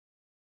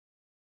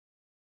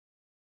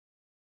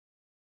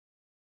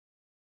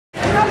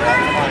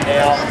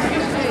Dale.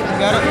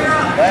 Got it?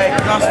 Leg.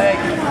 Come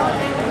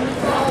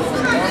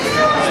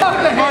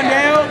on,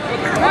 Dale.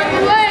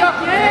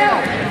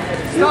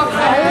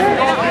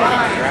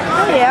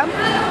 Oh, yeah.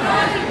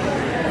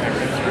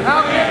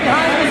 Now get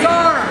behind his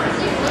arm.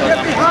 Get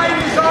behind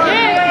his arm.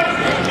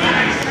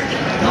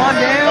 Come on,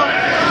 Dale.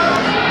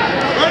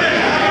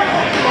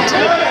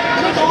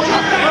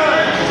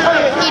 Oh,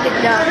 you're eating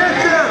now.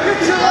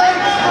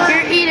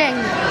 You're eating.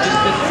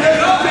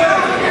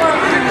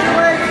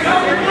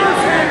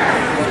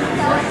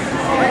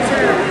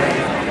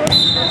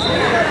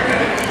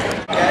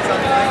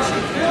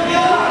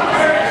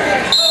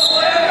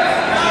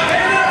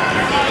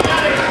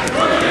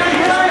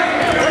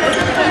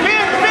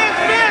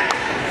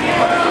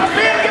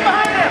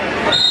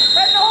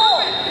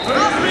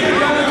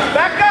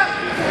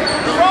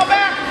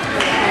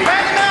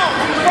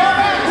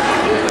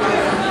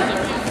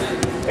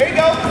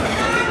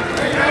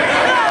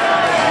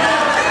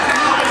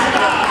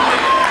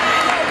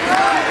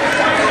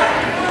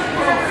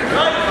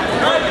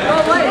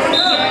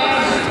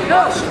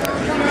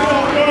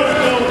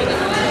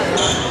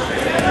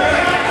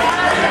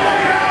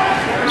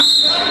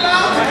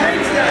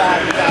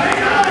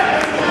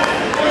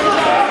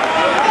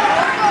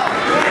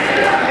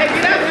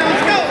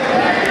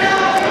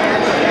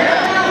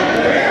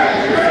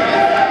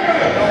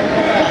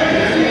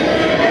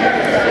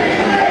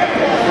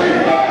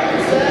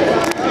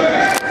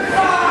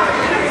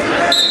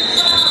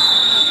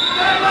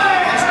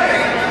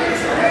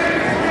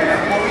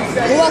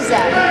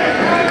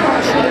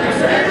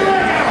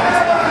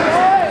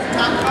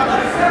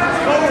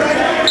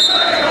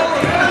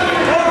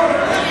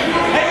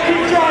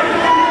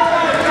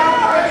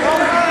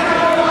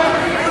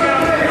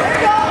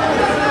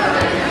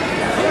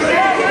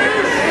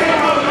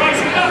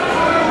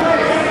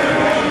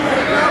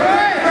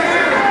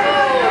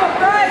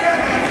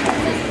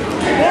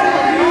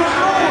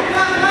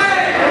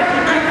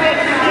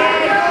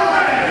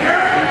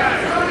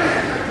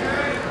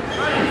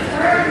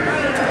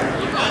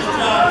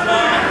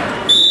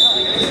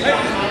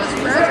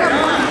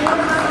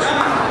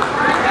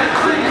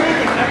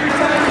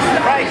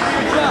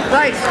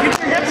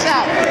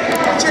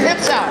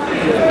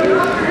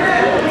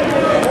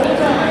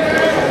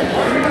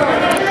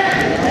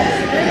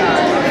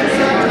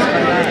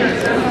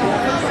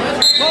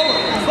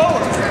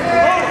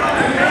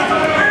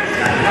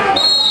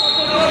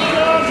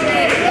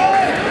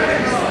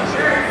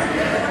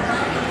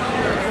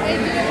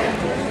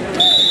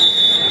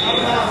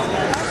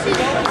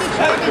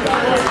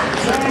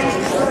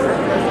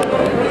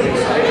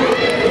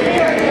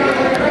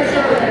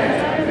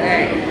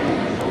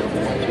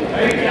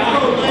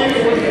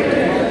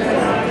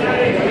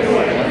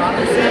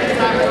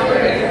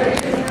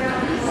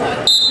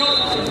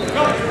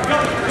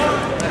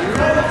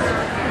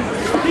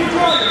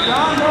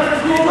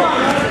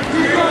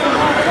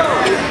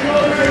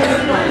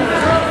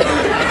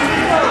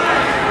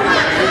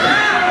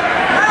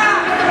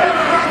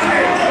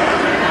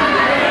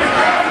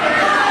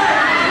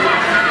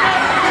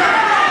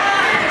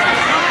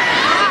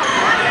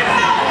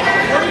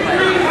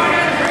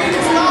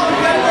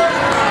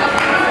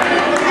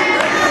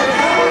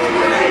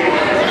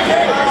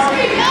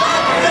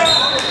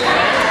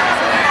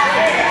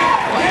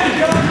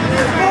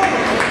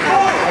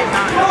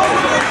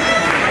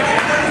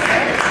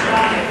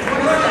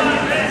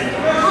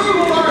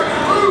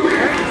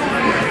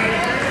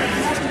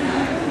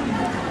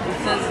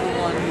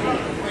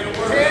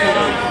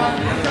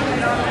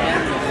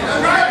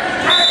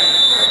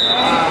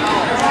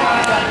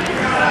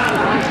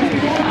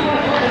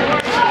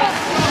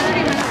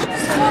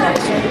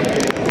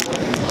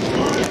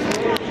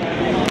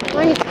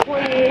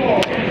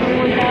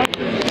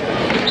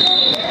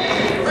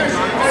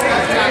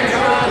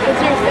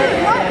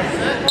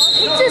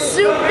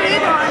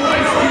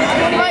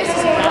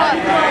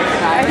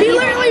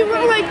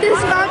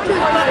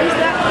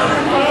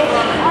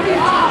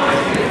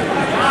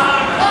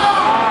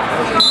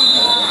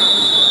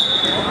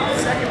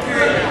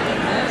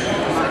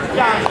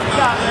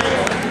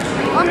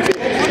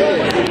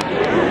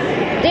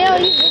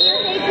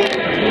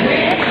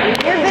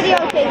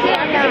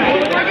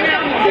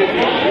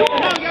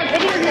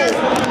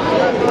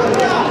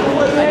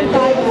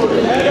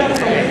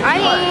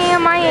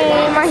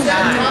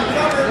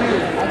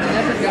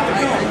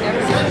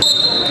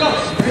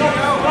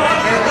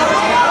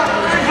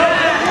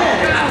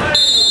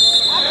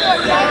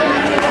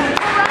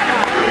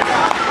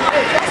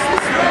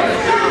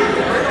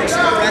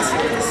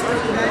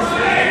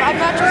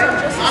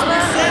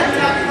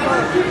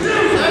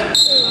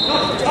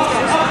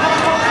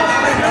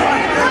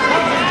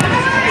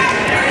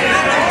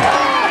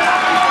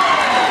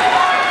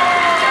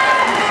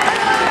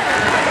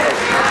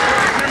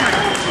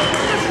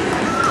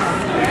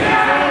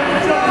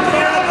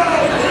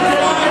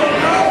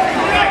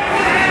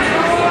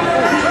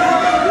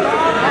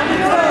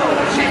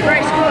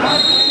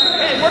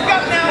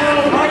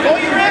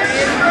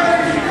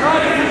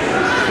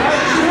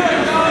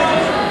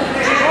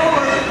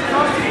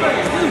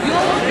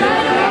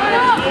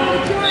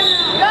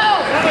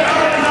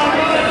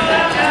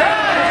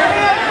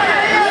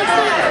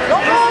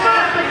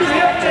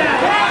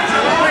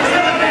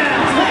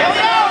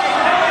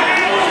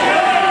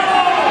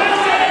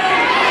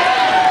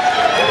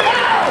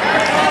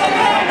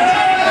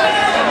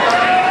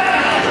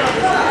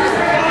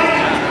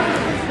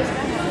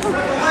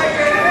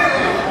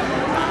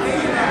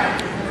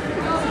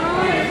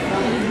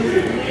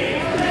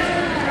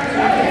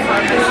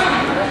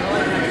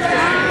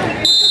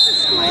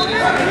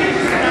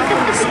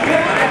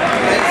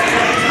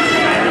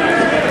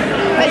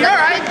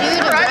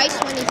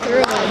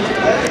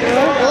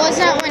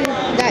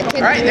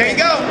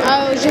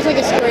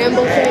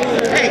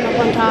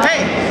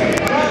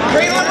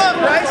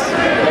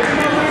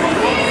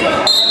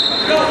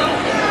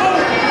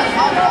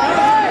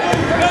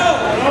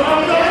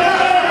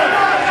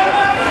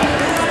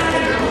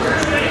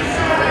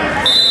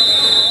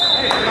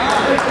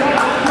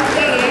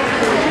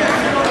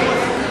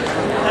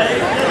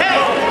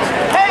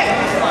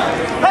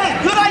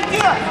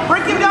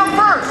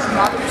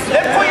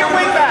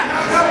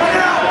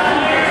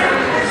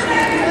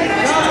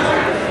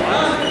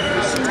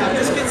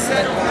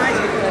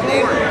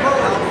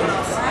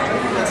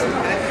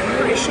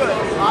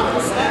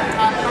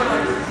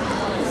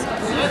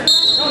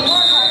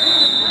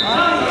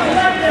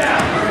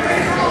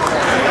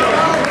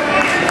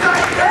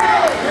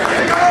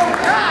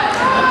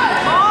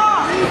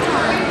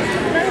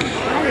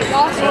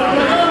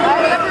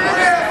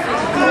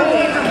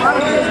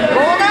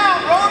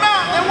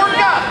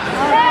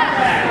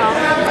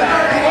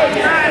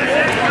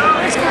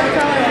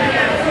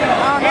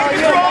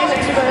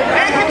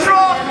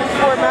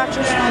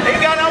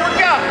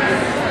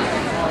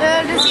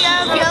 Does he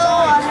have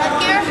yellow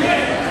headgear?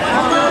 I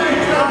don't know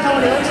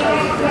what he looks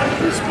like.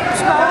 He's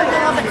probably been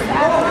up at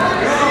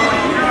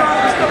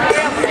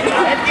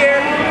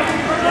Headgear.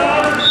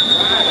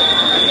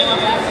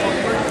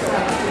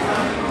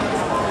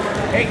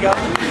 There you go.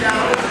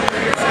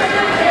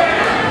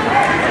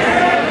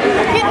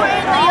 He's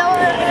wearing the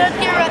yellow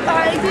headgear right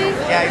behind me.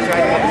 Yeah, he's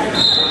right there.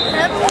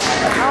 Yep.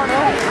 I don't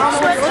know.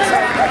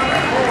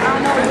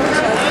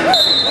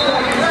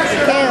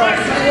 Caleb,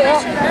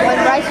 when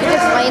Bryce was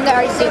just laying there,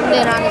 I zoomed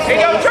in on his face.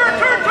 Here you go, turn!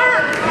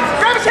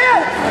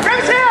 Grab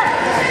his head!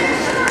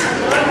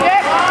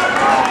 Yeah.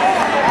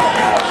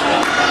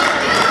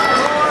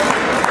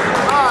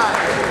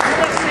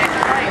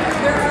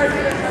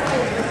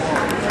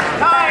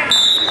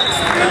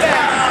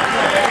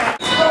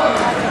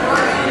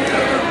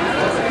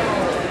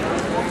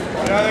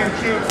 Get out of there and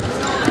shoot.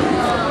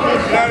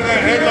 Get out of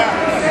there, headlock.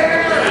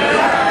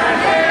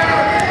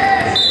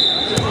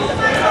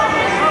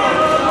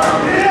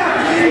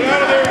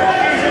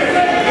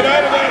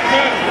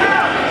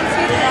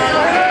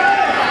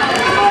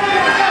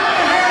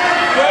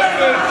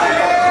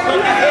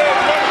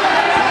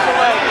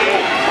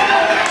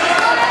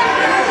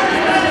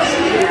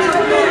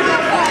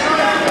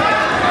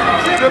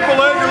 Triple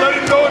leg or let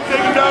him go and take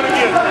him down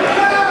again.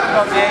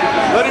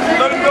 Let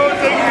him go and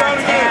take him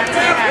down again.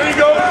 There you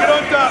go, get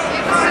on top.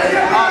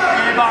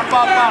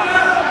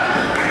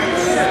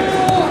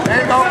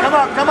 There you go,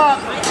 come on.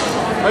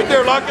 Right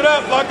there, lock it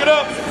up.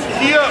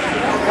 Tee up.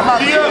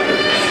 Tee up.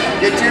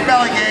 Get to your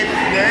belly, Gabe.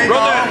 There you go.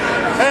 Run that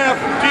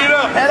half, tee it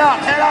up. Head up,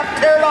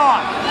 tear it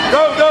off.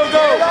 Go.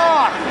 Tear it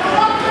off.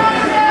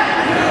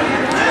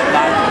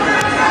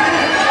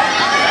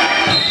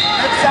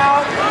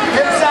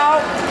 Hips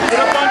out. Get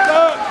up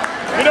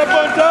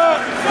on top.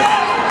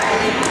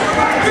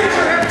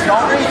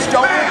 Don't reach.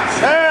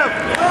 Half.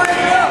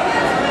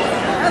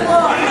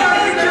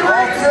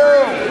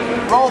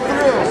 Roll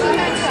through.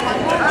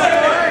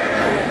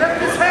 Lift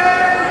his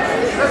head.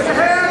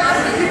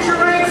 Get your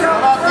reins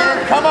up.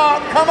 Come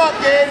up,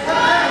 Gabe.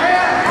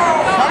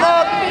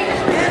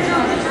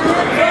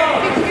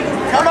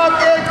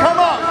 Come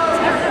up.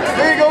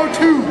 There you go, 2.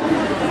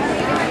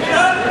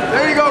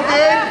 There you go,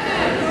 Gabe.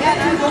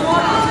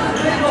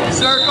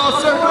 Circle.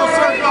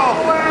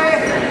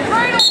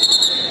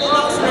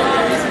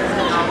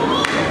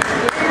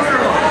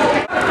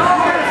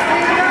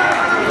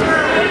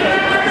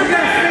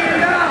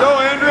 Go,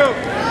 Andrew.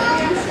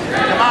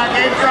 Come on,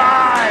 Gabe,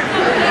 drive.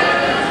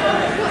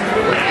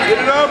 Get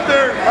it up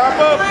there. Hop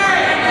up.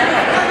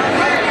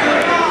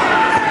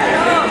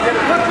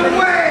 Look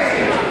away.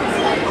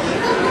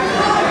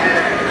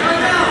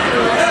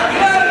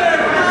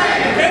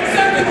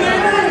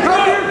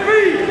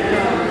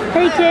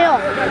 Hey, Kale,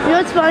 you know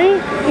what's funny?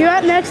 You're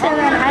up next and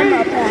then I'm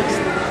up next.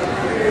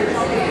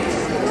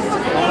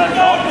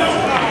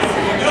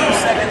 2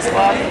 seconds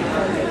left.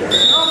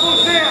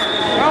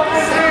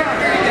 Elbows down.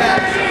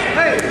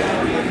 Hey.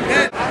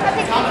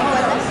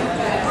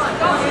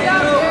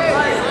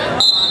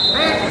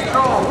 Hand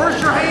control. Where's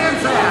your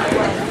hands at?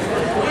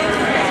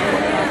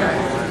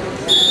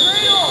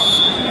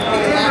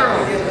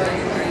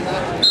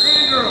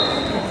 Andrew.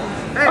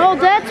 Hey. Oh,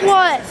 that's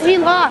what he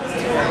lost.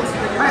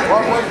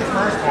 What was the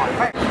first one?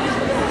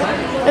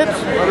 Oops.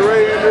 Right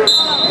away, Andrew.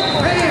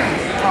 Hands.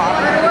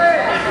 Right away.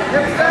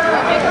 Hips down.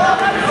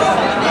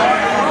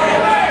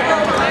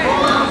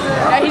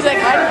 He's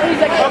like,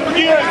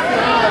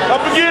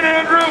 Up again,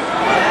 Andrew.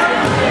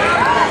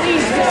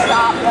 please just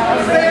stop.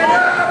 Stand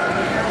up.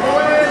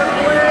 Away.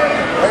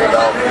 There you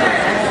go.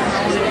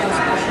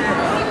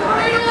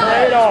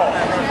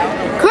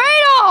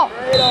 Cradle!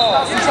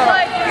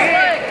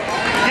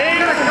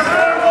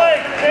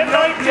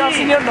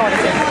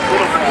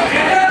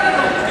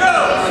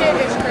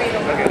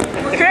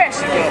 Chris,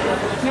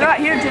 you're not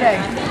here today.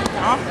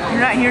 Huh?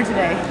 You're not here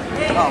today.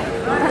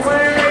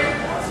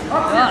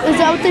 Is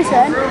that what they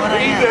said?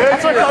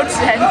 That's what Coach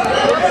said.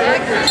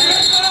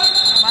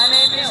 My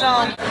name is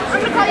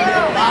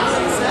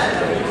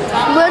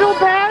Little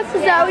pass?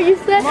 Is that what you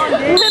said?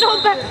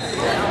 Little pass.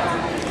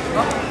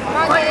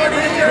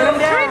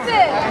 Trip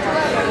it!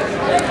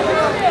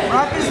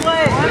 Rock his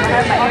leg.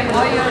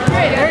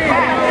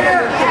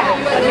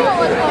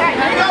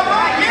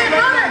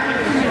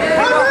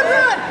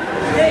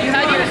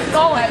 How do you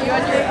stall it? You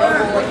had your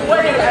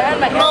I had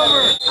my hand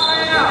over.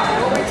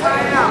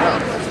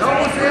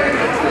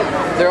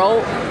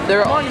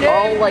 They're all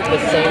like the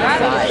same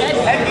size.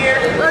 Head here.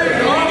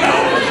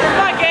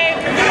 Come on, Gabe.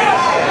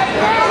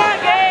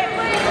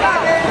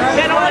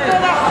 Yeah, don't let go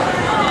of that.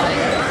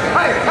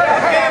 Hey.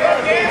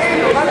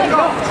 Let it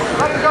go.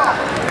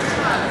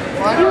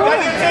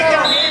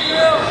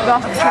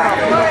 Dawson, shut up.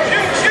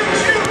 Shoot.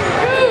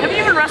 Have you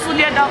even wrestled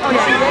yet? Oh,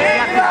 yeah.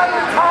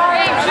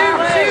 Hey, shoot.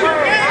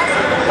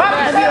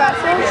 Have you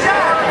wrestled?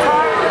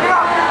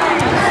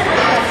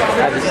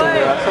 Have you seen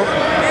me wrestle?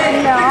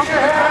 No.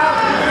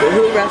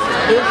 Who wrestled?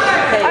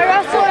 Hey, I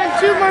wrestled in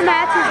 2 more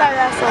matches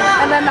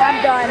and then I'm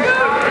done.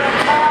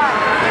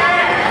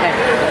 hey.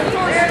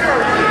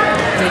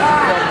 Take you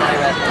from my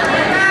wrestling.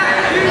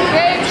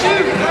 Game,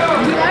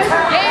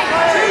 shoot!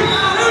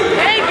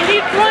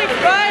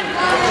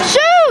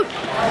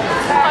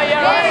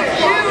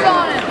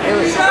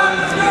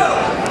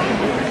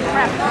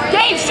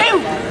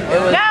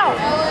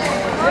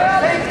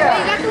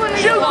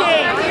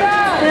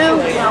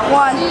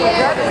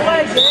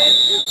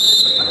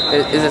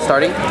 Is it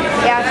starting?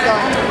 Yeah, it's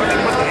going.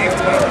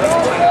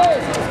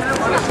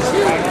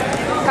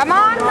 Come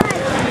on!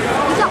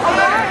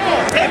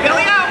 Hey,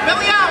 belly out,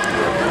 belly out!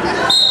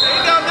 There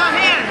you go, now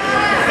hand.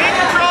 Hand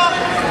control.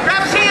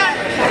 Grab his hand.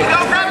 There you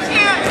go, grab his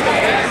hand.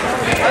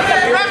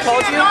 Grab his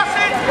hand,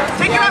 Dawson.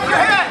 Take it off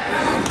your head.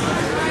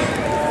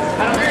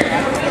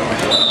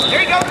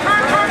 There you go,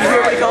 turn. You hear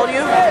what he called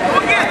you? Go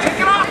again,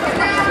 take it off.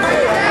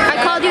 I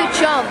called you a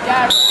chump.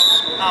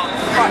 Oh,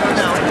 fuck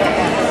no.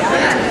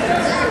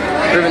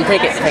 Ruben,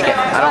 take it.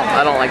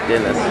 I don't like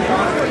doing this.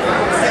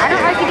 I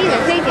don't like it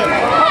either. Take it.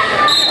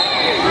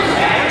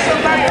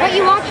 But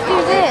you watch do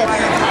this.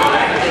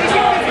 You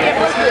don't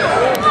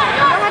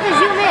have to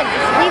zoom in.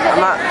 Just leave it.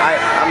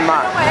 I'm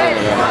not.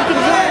 You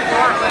can zoom in if you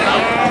want.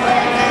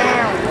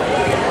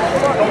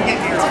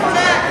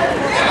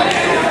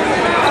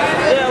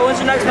 Yeah, what's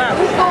your next map?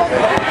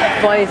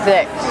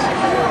 26.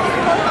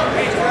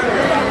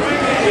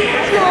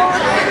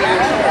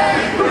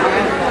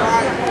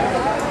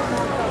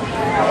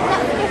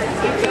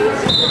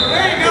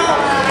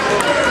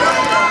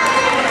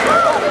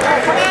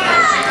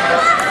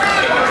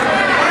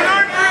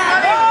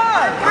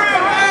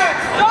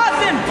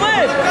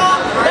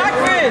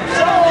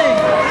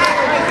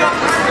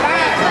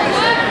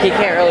 He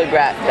can't really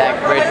back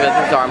bridge with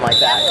his arm like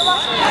that.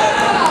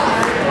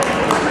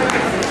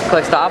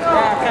 Click stop.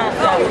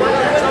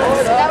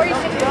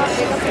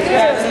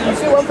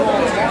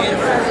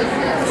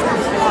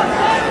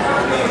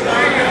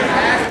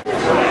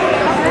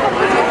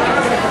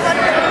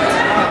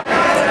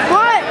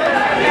 What?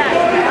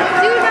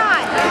 Do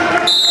not.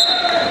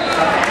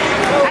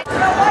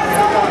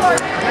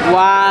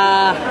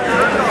 Wow.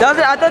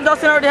 I thought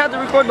Dustin already had the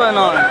record button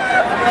on.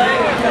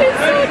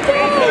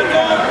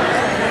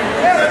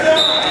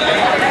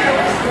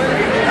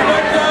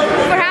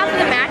 For half of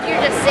the match,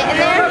 you're just sitting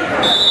there.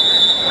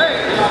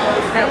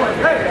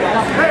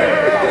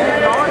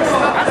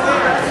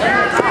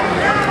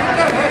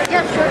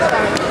 Yeah,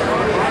 shortstop.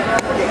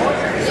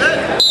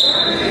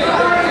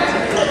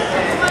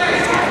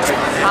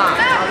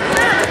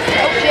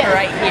 Oh shit!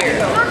 Right here.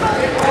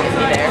 Is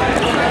he there?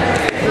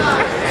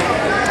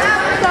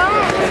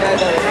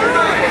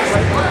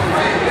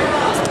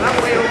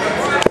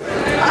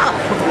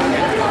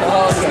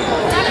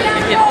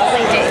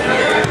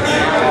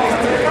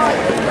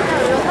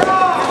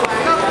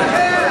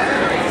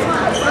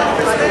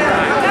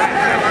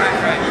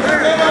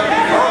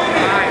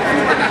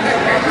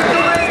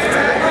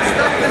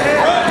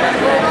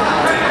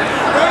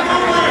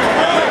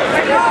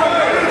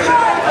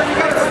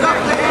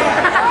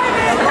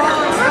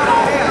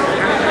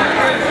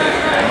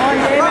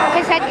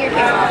 His headgear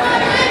came off.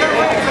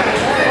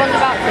 Was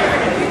about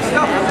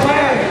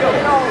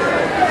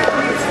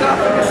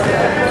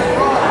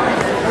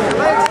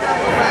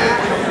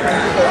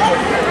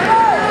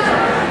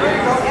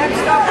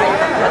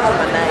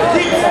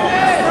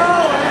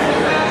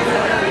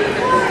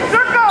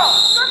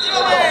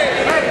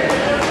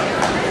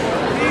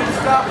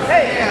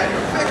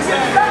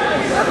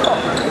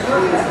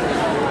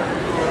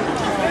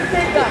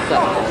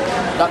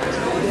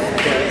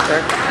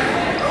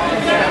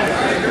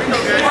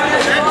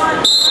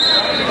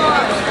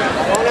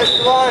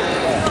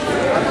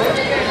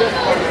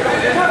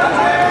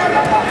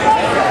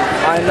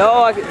I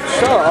know, I can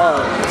shut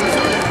up.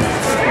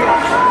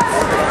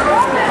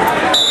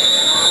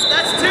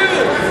 That's two.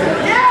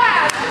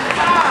 Yeah!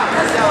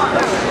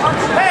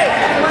 Hey!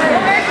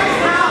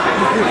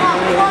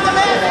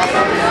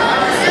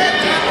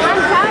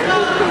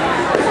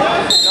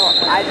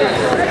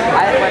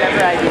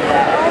 Whenever I do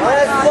that.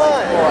 That's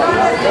fun.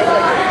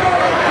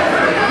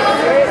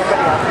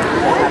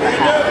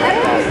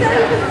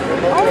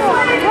 Oh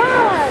my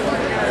god!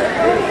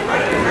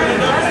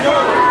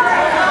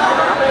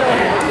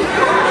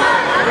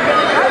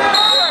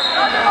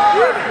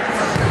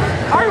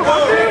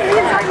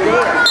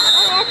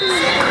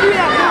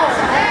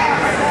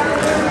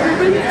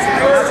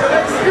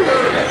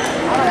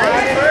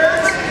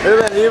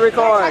 Ruben, you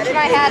record. Touch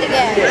my hat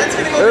again.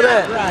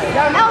 Ruben.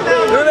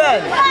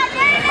 Ruben.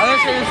 I'm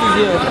gonna say this is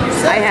you.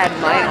 I had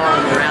my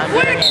arm around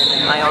your hand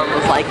and my arm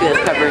was like this,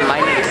 covering my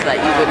knee so that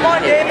you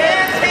wouldn't hit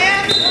it.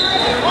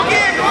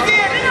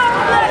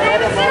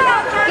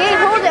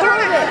 Gabe, hold it.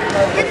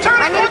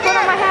 I need to put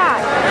on my hat.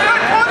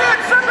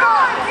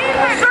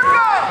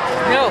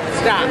 No,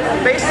 stop.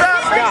 Face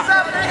up, face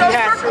up. There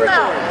you go, circle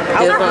now.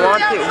 He doesn't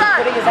want to. He's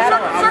putting his hat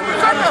on.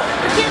 Circle.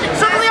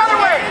 Circle the other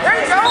way. There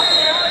you go.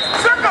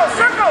 Circle.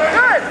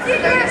 Good.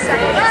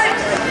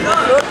 Nice.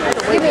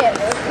 Give me it.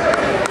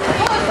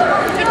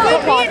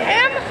 Between me and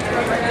him?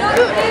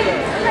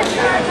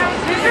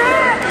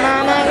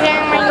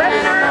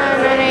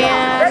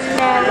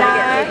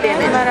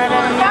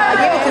 I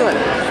gave it to him.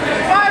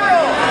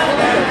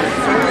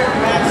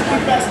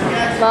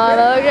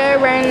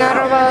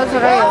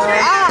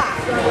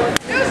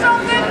 Do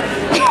something.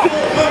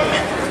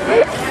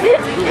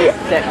 You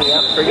just set me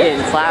up for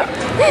getting slapped.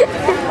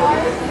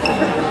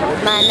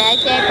 My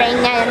next bring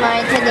that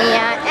more to the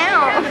out.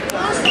 Ow!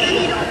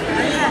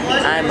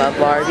 I'm a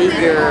Barbie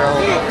girl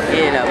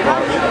in a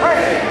Barbie.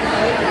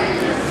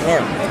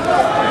 Him.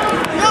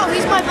 No,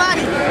 he's my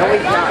buddy. No,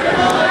 he's not.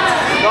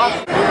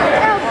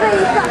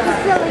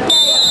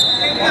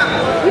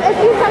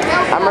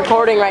 I'm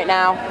recording right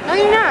now. No,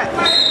 you're not.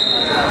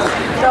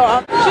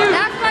 Shoot.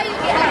 That's why you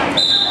get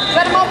it.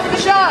 Set him up for the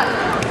shot.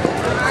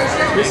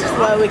 This is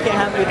why we can't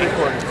have good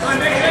recording.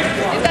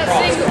 Get that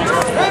single.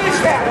 Finish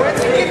that. Where'd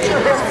you get your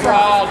hips from?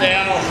 Fall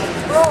down.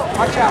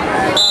 Watch out,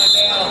 man. Look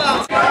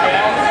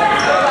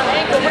at that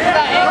ankle. Look at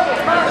that ankle.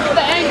 Look at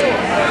the ankle.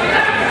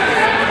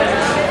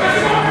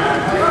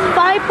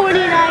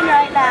 5:49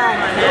 right now.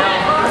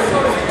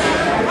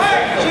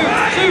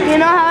 You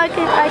know how I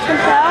can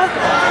tell?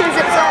 Because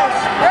it says.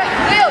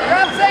 Neil,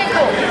 grab his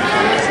ankle.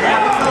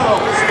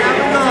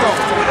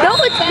 No,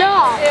 it's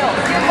not.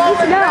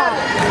 It's not.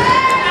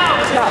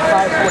 It's not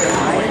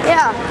 5:49.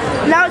 Yeah.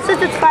 Now it says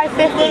it's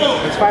 5:50.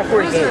 It's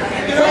 5:48.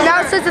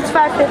 Now it says it's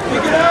 5:50.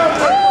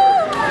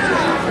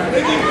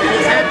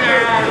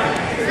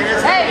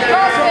 Hey,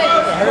 crossface.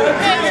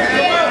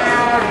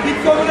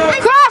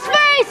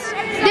 Crossface!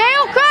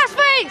 Dale,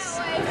 crossface!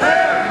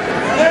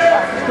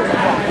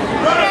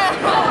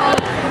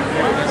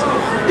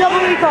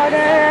 Double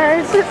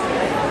recorders.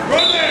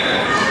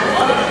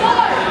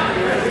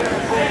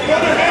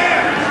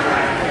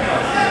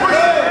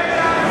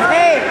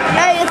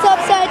 Hey, it's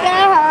upside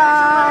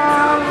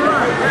down.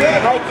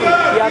 Mikey, do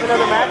you have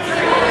another match?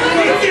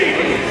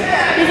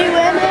 Did you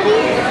win,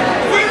 Eddie?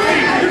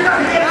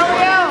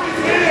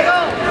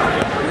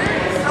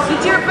 Get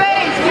to your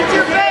base. Get to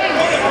your base.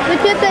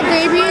 Look at the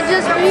baby you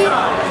just beat.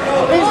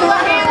 There's Pull the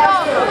one hand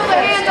off. Pull the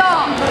hand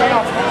off.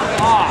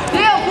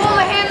 Dale, pull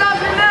the hand off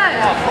your neck.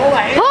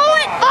 Pull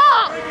it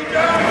up!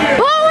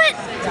 Pull it!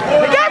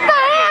 Get the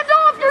hand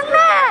off your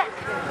neck!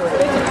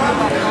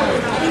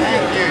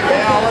 Thank you,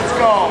 Dale. Let's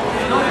go.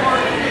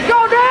 Go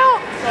down!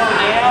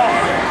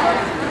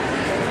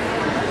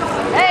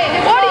 Hey,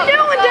 What are you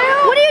doing,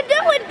 Dale? What are you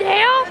doing,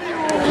 Dale?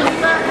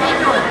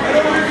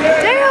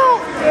 Dale!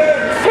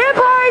 Hip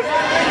highs!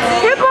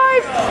 Hip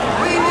highs!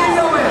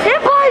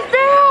 Hip highs,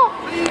 Dale!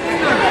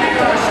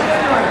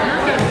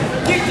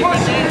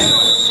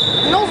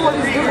 He knows what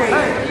he's doing.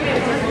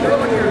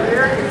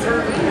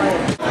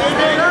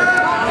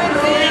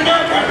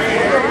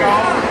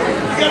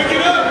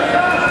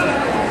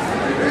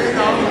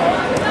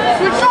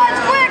 Switch sides,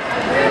 quick!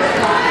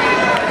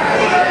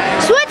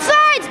 Switch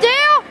sides,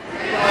 Dale!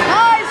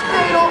 Nice,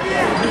 Cradle!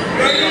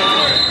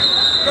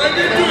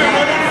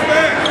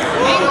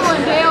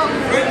 England, Dale.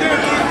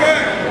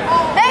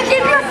 Hey,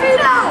 keep your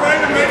feet out!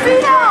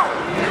 Feet out!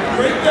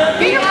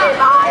 Get your feet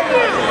behind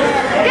you!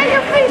 Get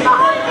your feet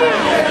behind you!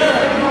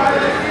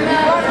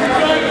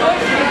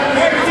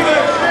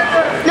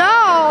 No!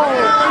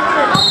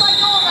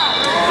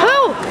 Who?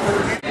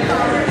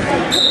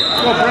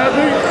 Go,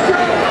 Bradley.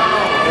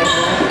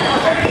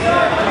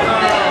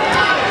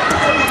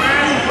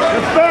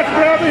 It's back,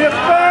 Bradley.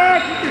 It's back.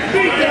 Get your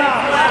feet down.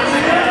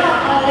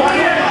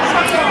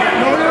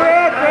 No, you're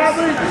out,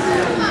 Bradley.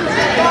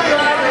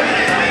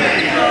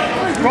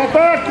 Go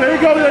back. There you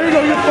go. There you go.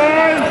 You're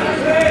fine.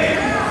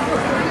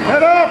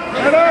 Head up.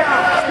 Head up.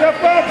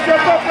 Step up.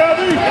 Step up,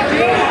 Bradley.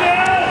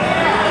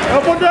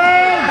 Elbow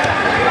down.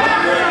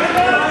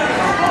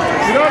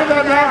 Get out of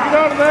that now. Get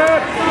out of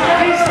that.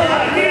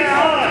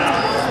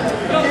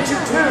 Get you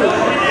two.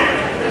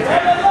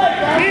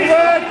 Keep the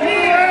leg.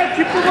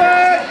 Keep the leg. Keep the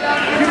leg.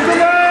 Keep the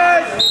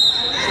leg.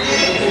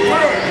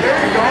 There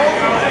you go.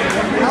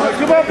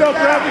 Come up now,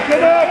 Bradley.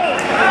 Come up.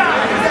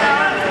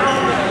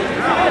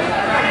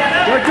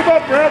 Right, come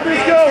up, Bradley.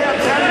 Let's go.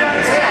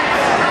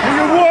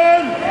 You're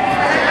one.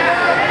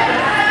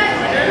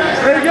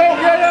 There you go.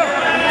 Yeah.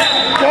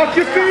 Walk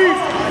your feet.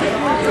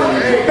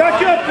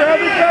 Back up,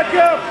 Bradley. Back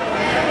up.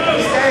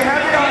 Stay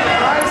heavy on the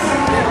ice.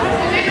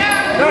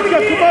 Back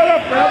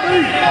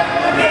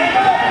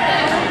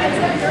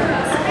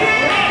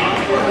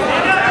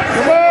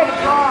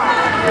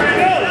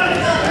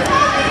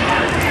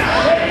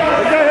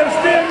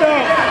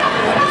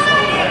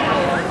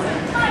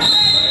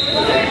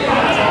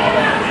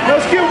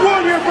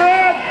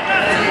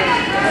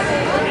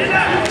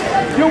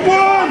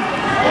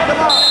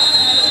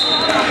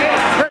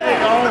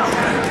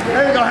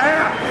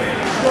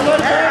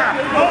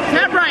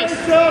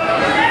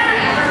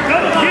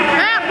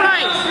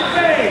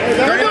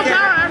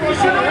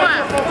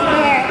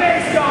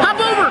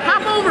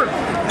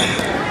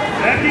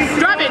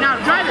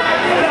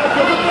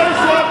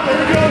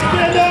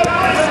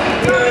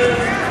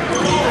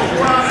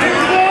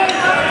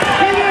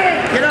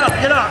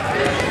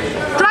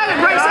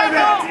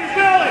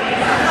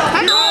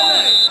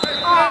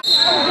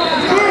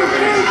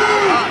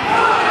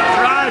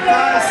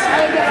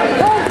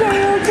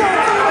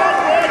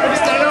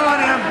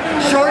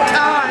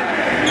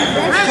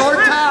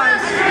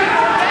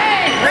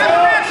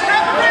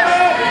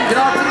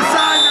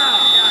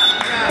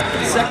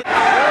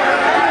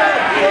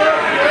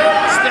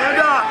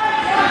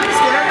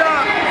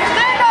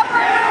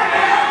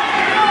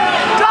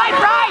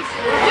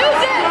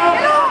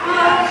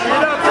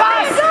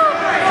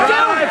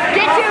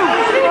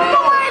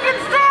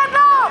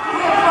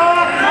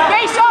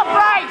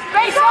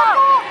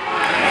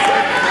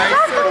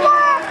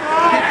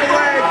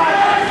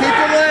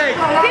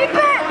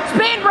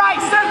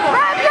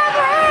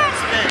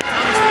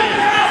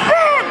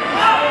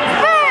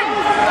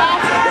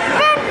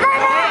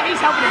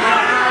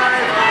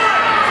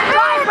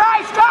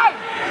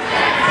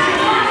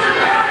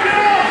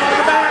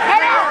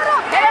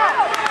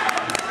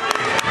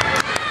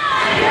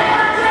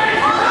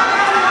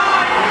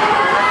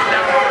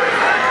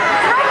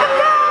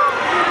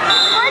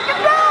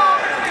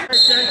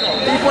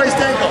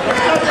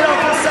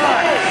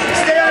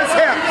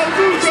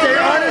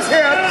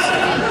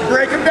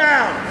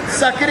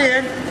Suck it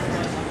in.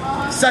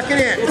 Suck it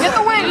in. Get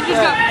the wing, you just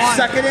got one.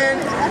 Suck it in.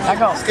 Let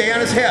go. Stay on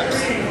his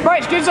hips.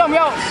 Bryce, get something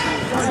else.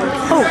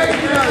 Oh.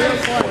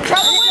 Try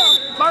the wing.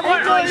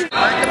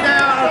 Break him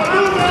down.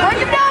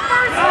 Break him down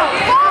first.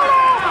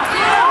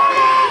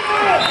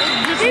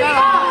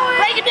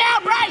 Break it down,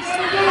 Bryce.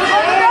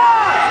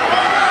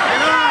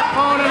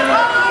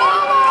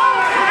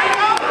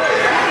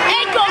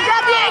 Ankle,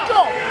 grab the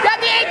ankle.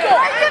 Grab the ankle.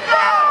 Break it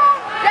down.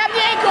 Grab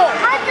the ankle.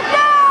 Break it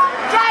down.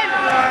 Drive.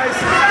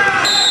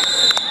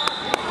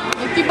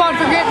 You keep on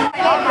forgetting.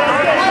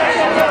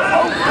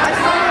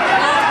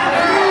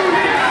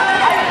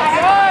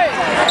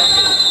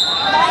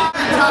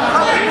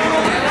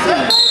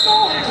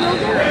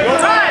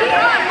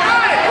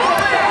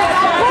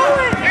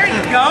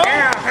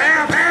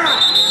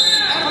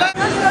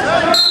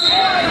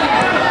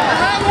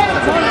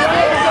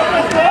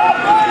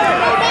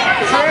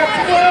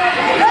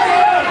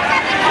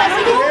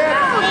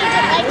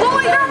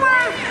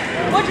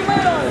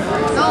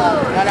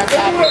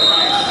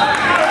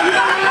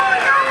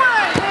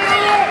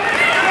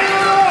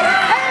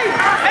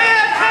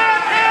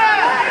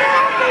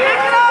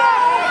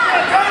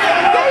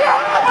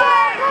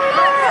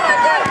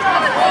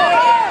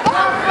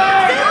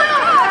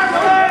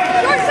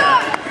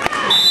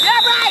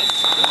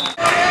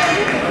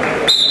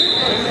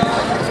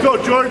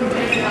 Jordan.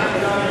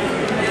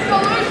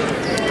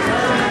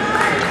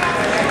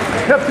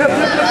 Hip, hip, hip,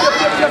 hip,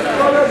 hip, hip, hip.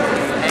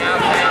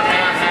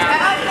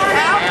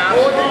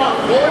 Hold on,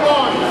 hold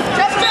on.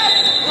 Just check.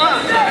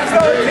 Let's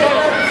go,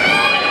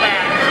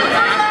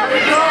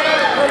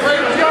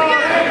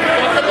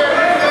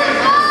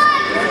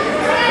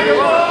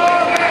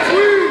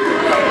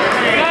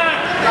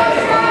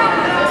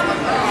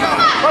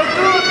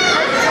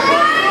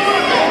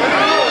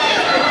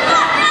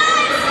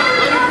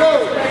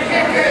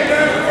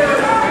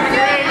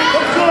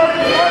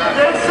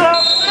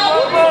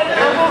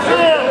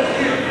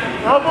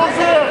 elbows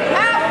in.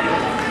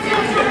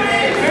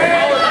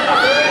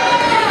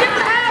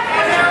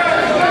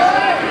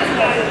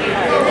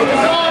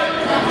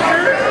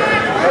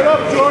 Head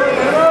up, Jordan.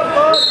 Head up,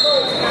 bud.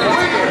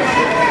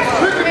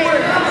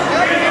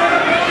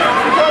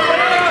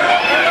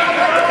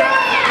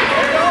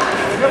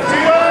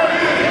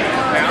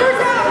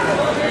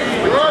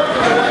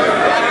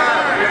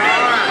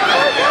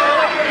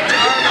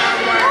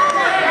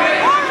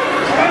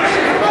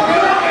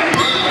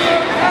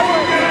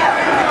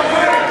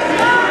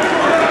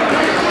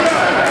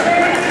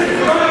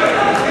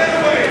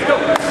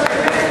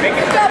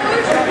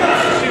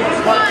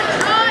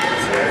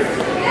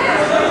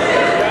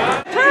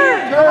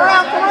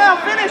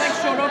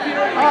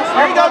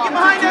 There you go, get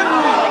behind him.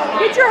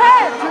 Get your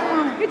head.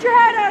 Get your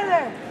head out of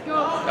there.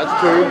 That's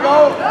two.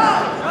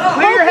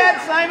 Clear your head,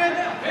 Simon.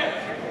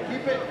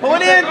 Pull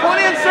it in,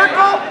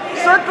 circle,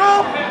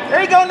 circle.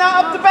 There you go,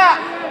 now up the back.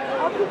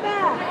 Up the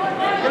back.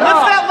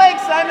 Lift that leg,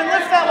 Simon,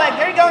 lift that leg.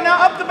 There you go,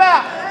 now up the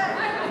back.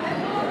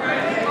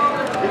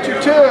 Get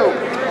your two.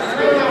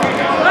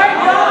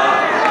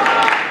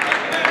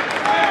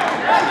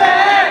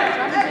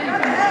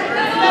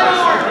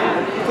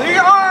 Clear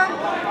your arm.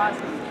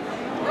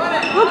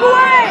 Look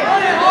away.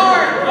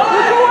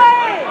 Look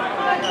away.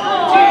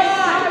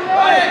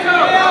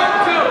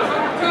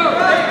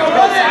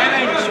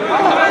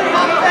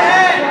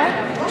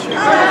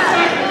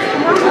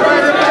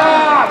 Rip it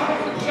off.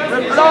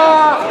 Rip it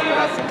off.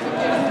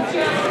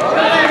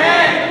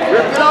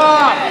 Rip it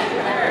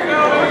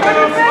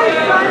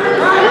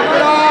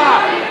off.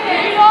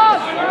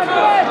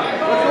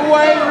 Look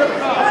away. Rip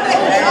it off.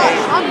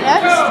 I'm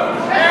next.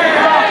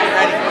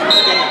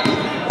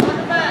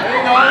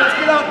 Let's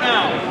get up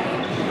now.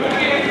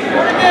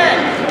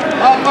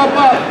 Up, up,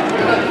 up.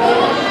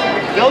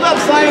 Build up,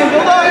 Simon,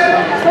 build up.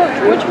 Coach,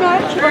 which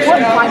match? What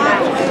my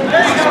match?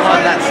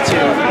 That's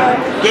two.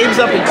 Game's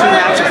up in 2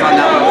 matches on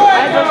that one.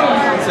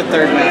 It's the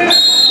 3rd match.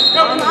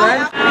 Up,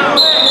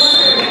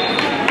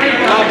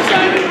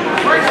 Simon.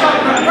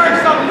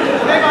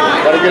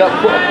 Gotta get up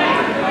quick.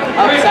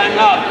 Up, Simon,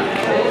 up.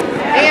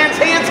 Hands,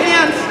 hands,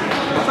 hands.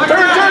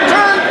 Turn, turn,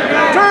 turn.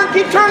 Turn,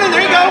 keep turning.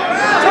 There you go.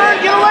 Turn,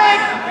 get a leg.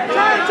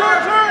 Turn, turn,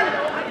 turn.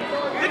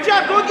 Good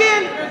job, go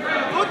again.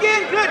 Go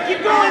again, good,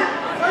 keep going.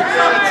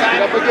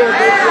 Get up again.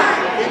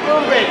 Keep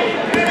moving.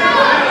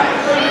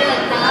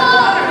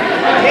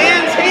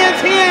 Hands,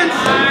 hands, hands.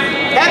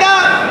 Head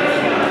up.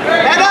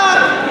 Head up.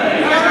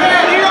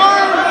 Clear your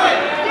arm.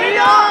 Clear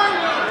your arm.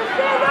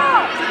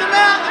 To the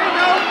mat. There you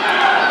go.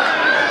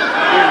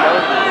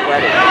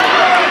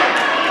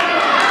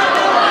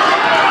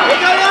 You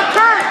got it up.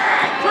 Turn.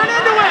 Turn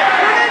into it.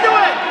 Turn into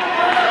it.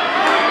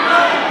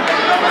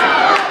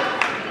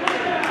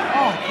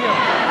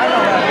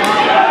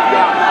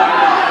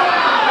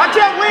 Watch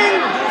that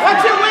wing.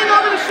 Watch that wing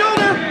over the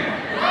shoulder.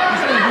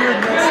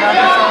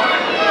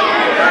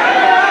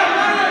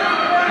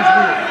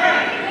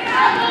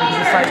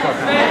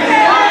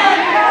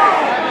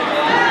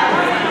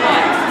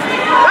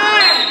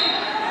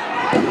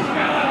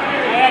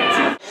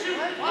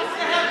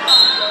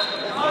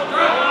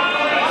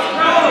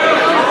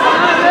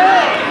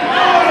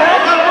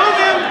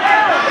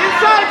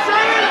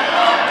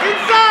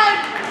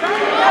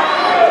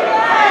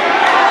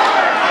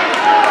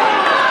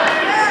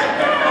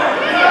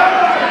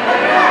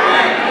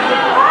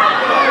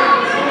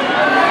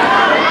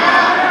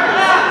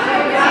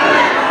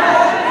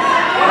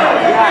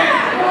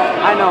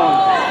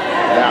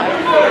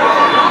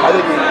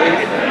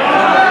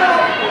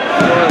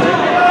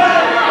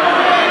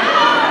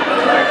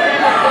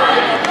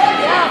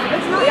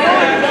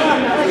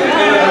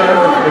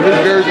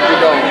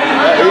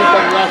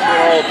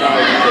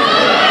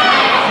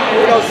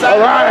 All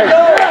right.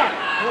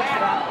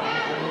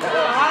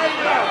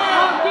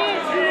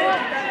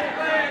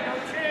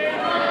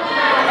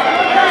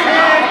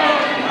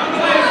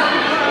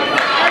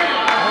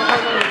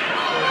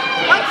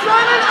 I'm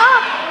signing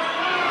up.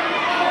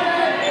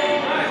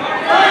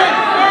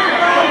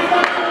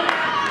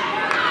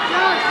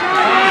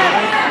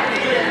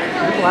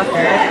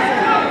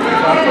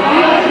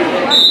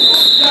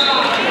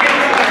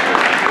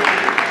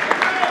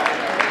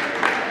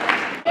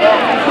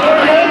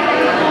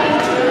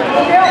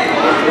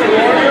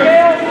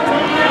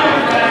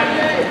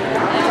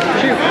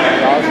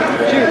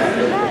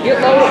 Get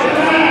lower.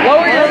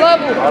 Lower your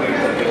level.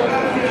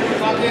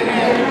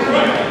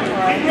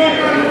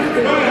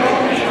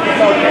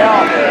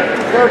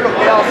 Circle,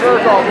 Cal,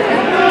 circle.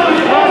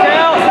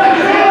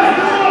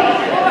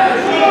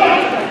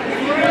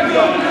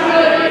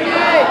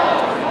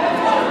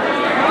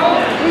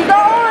 He's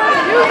on.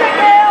 Use it,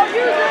 Dale.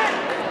 Use it.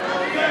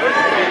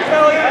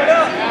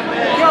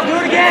 Go, do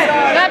it again.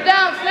 Snap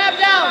down. Snap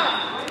down.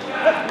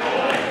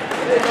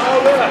 Get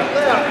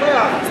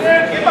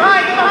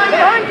behind, get behind.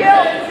 Behind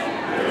Gil.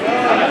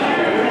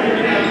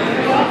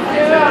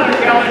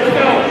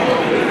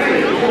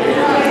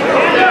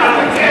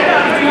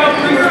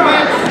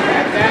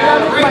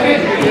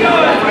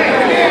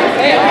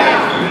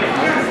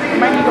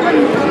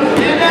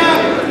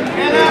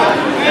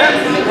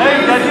 Hey,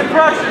 you gotta get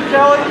pressure,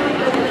 Kelly.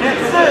 Can't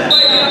sit.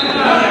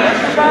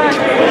 Back.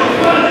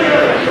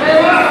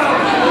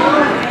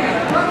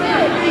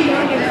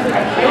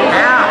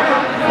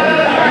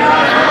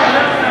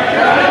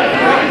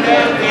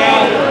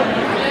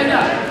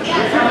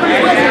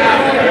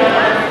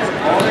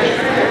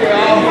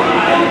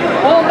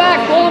 Pull him back.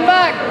 Pull him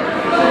back.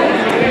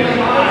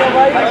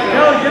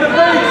 Kelly, get a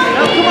base.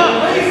 Now come on.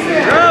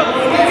 You're up.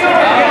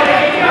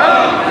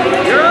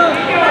 You're up.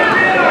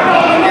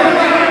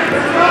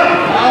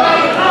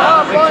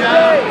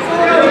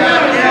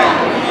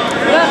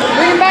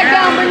 Bring him back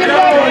down. Bring him back.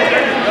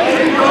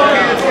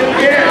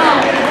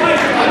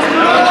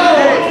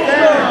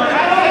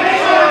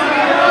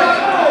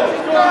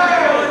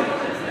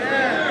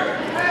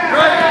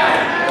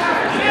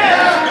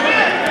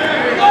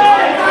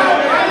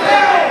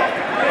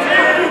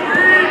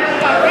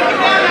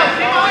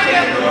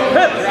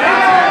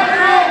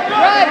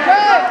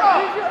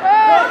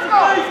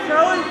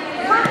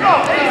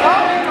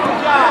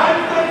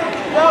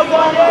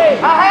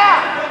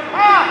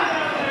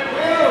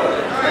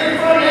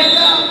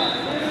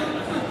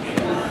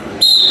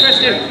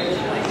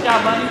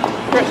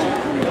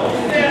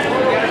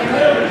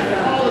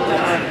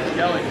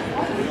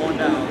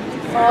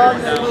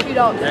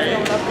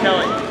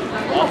 Kelly,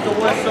 off the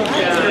whistle,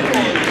 get to your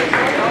feet.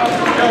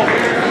 Go.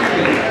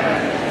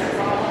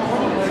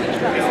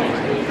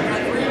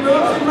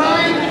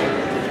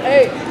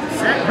 Hey.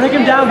 Break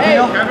him down,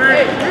 Gil.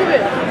 Hey, move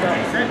it.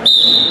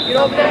 Get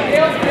over there.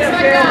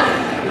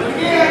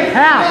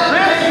 Half.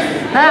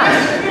 Half.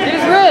 Get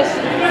his wrist.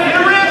 Get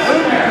a wrist.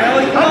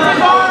 Kelly, come on.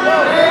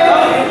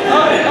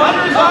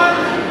 Under his arm.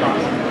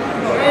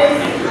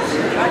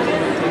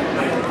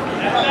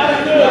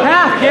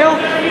 Half, Gil.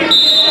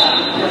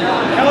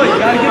 Kelly, you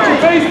gotta get your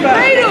face back.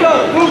 Let's go.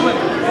 Move it.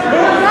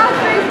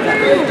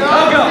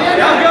 Now go.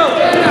 Now go.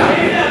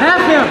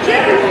 Half him.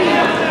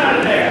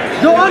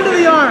 Go under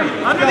the arm.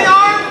 Under the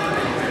arm.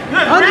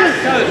 Good. Under.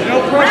 No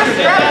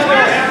pressure.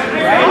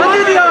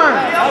 Under the arm.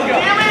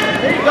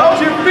 There you go.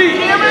 To your feet.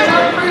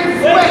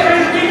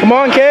 Come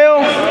on, Kale.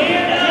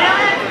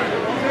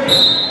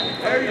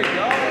 There you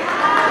go.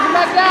 Bring him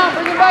back down.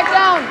 Bring him back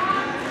down.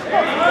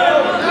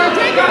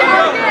 Take it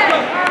down again.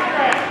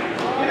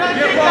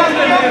 Get rolling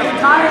in there.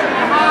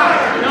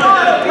 No,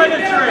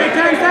 penetrate.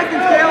 10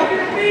 seconds, Kale.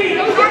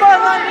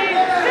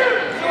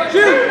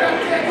 Shoot.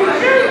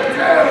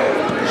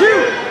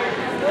 Shoot.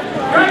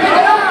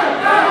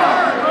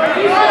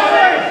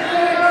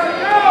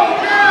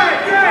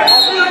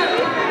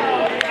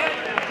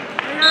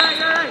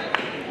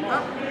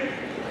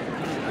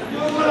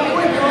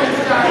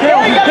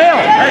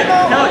 Kale. Hey,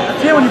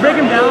 Kale, when you break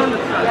him down.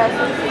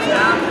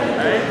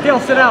 Kale,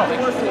 sit out. Hey,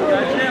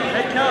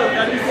 Kale, you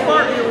gotta be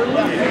smart here.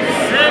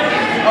 Sit.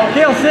 Oh,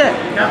 Kale, sit.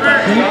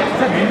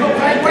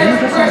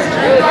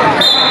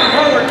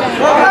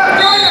 Forward.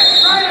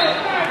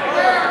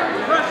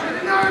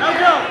 Now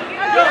go.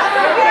 Go.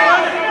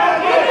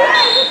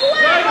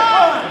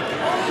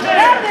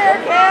 Down there,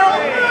 Gil.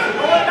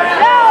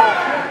 Down.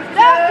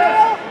 Down,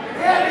 Gil.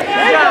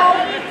 There you go.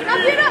 Now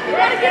get up. You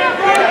gotta get up.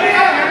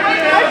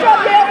 Nice job,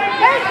 Gil.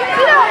 Hey,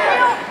 get up,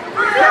 Gil.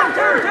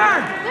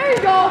 Turn. There you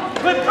go.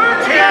 Flip turn.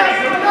 Yes.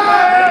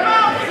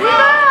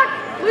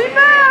 Lean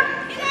back.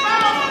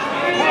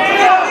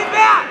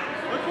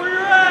 Look where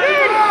you're at.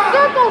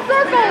 Circle.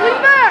 Lean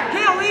back.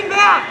 Kale, lean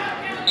back.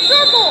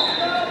 Circle.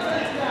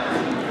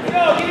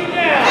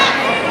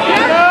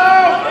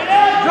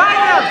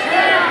 Drive him.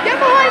 Get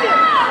behind him.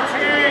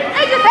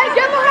 Hey, get behind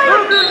him.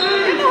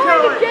 Get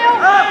behind him, Gil.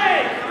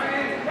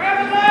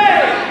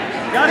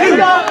 Got him.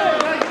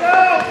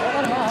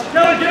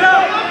 Kelly, get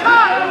up.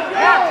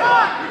 Hey, go.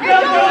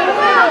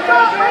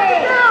 Break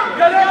it down.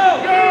 Gotta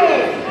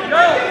go.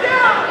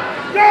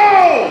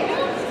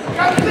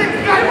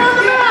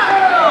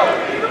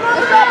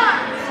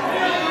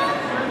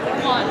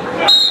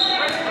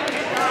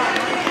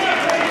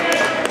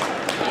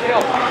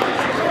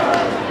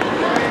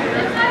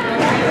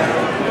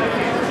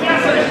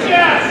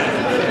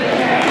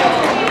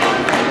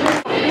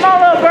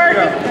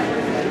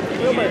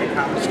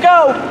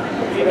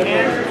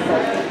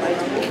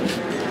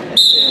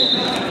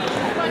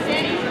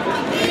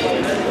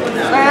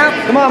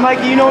 Come on,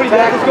 Mikey, you know what he's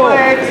got. Let's go. Don't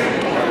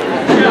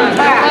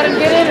let him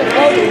get in it.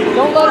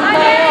 Don't let him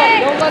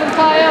tie up. Don't let him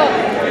tie up.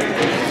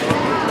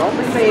 Don't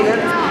be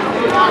fainting.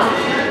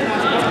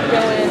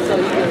 Go in so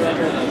you get it.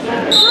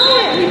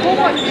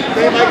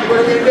 Okay, Mike, what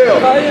are we going to do?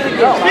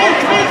 Spin,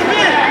 spin,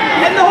 spin.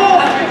 Head in the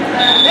hole.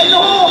 Head in the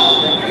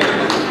hole.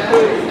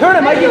 Turn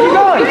it, Mikey. Keep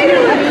going.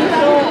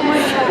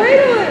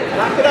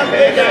 Knock it up, hit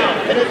it down,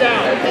 hit it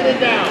down, hit it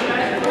down.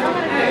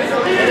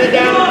 Hit it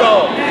down and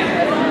go.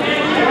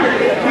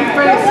 Keep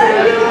facing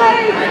it.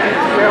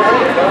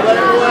 Don't let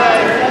it away.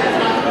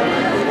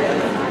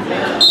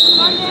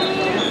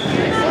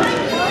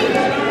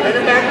 Hit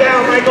it back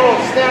down, Michael.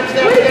 Snap,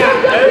 snap, snap.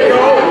 There you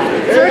go.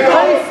 There you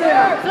go.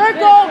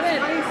 Circle.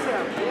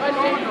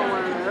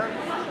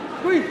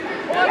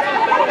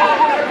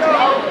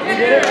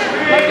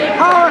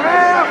 Power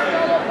half.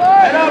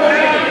 Head up,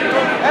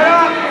 head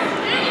up.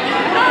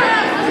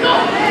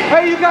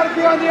 Hey, you got to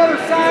be on the other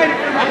side.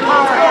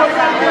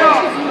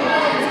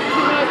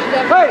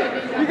 Hey,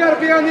 you got to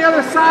be on the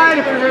other side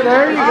if you're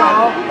there. You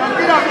go.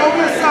 Get up, over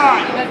this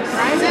side.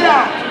 Sit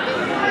down.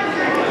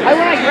 I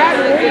when I grabbed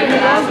it,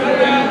 but I was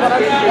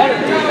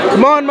better.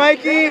 Come on,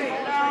 Mikey.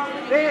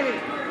 Danny.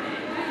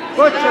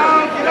 Butcher.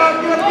 Get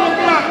up, get up,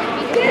 get up.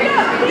 Get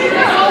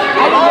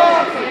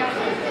up.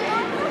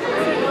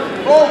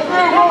 Roll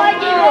through, roll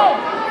through.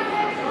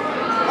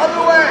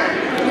 Other way.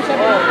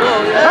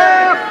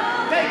 Half.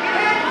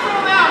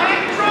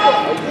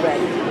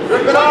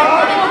 Rip it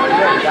off.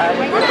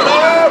 Rip it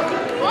off.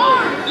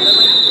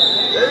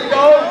 There you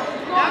go.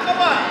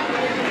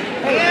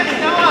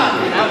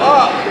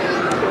 Up.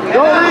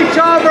 Don't reach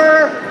over.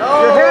 No.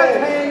 Your head's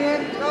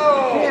hanging. No.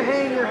 You can't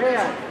hang your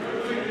head.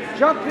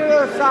 Jump to the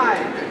other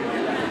side.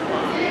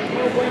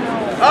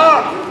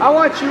 Up. I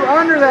want you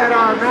under that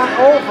arm, not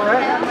over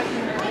it.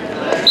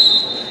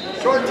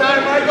 Short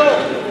time, Michael.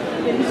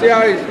 See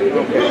how he's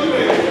okay.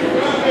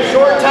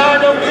 Short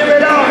time, don't give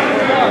it up.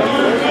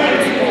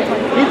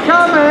 Keep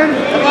coming.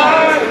 Come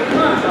on.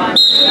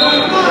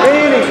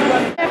 Danny.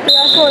 I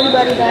saw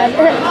anybody bad.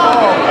 Oh,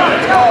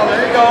 let's go.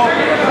 There you go.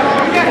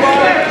 Come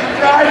on.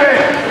 Drive it.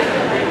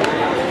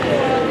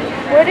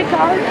 Where'd it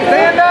go?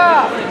 Stand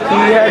up.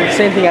 He had the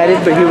same thing I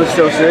did, but he was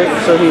still sick,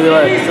 so he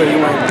left, so he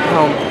went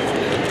home.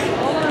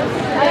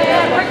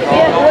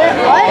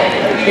 What?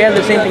 He had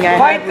the same thing I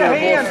Fight had. the We were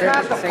hands, both sick not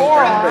at the the same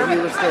time, but forearm.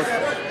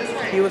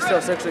 he was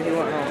still sick, so he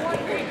went home.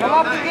 Come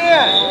up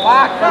again.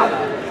 Lock up.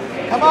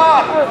 Come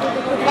on.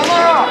 Come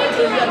on.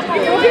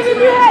 Don't give him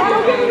your head.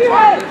 Don't give him your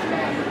head.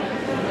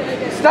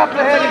 Stop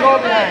the head and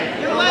go behind.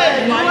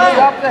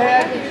 Stop the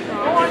head.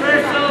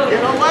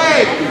 Get a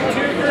leg.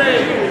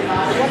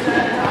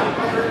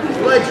 His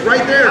leg's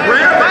right there.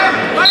 Grab it.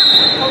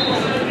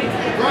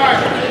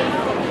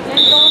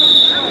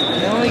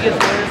 It only gets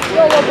worse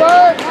Go,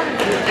 Robert.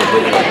 if we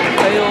like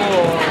fail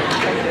or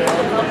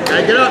something.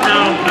 Gotta get up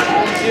now.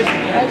 I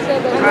said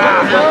that.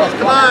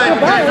 Come on.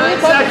 You got 9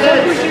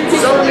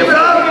 seconds. Don't give it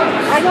up.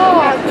 I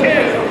know.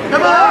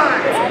 Come on.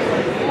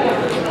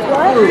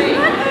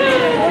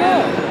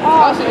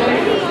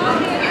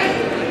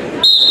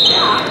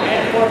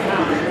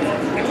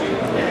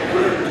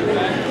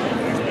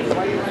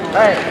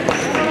 Hey,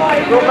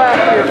 go back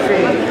to your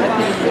feet.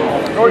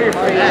 Go to your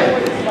feet.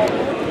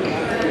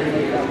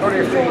 Go to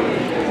your feet.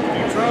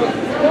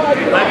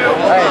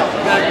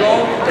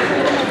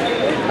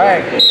 Hey,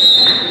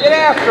 get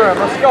after him.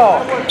 Let's go.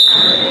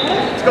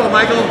 Let's go,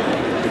 Michael.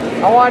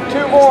 I want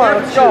 2 more.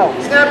 Let's go.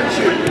 Snap and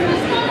shoot.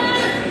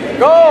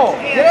 Go.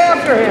 Get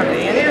after him.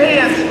 In your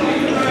hands.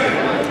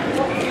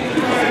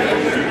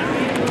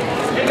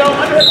 Hey,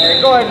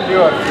 go ahead and do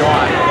it if you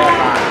want.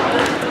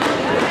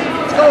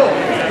 Let's go.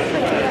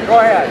 Go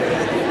ahead.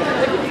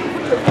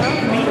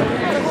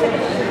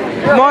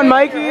 Come on,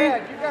 Mikey. You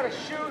gotta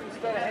shoot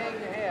instead of hang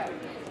your head.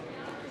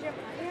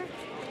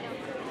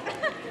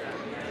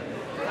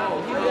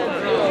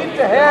 Keep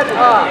the head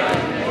up.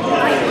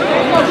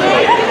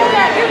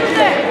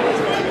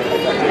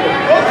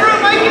 Go through,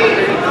 Mikey.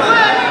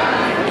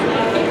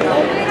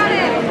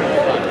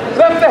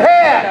 Lift the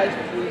head.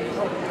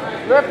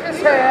 Lift his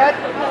head.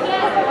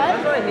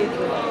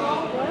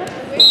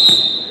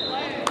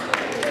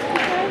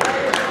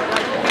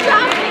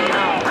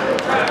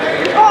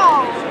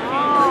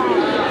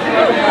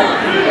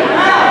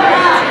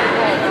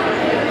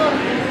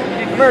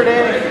 Come here,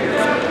 Danny.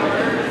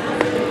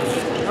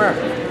 Come here.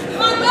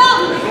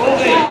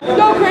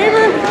 Go,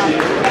 Kramer.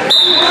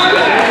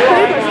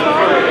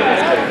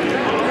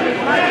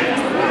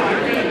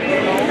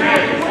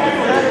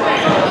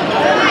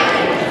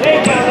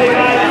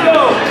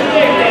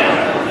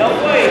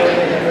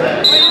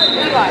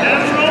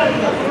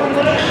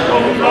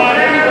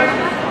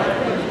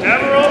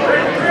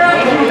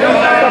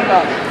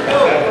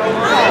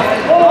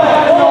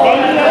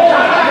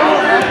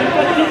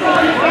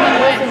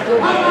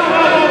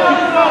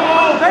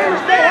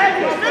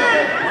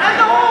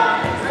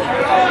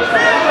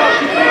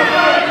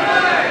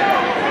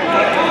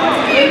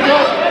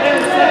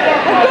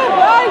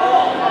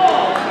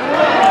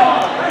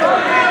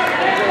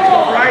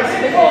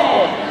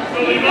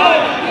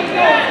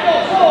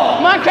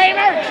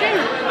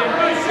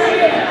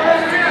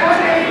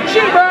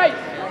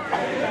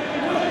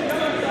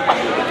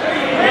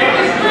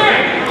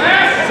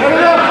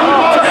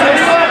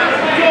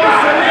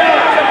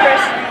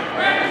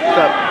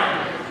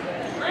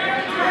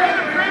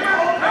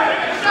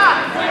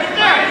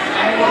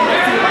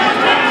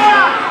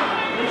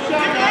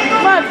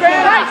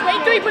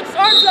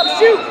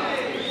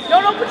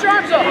 Put your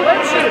arms up. Let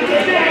him shoot.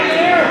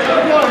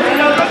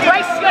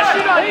 Bryce is going to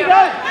shoot on you.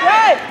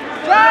 Drive!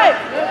 Drive!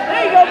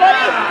 There you go,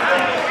 buddy!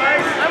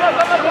 I'm up.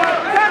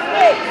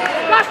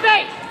 Cross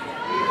face.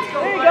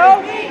 There you go!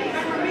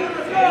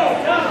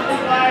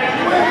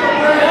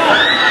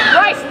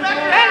 Bryce,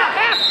 half.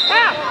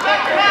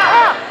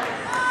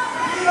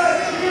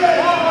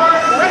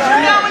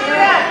 Pressure down with your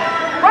head.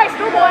 Bryce,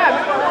 no more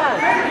half.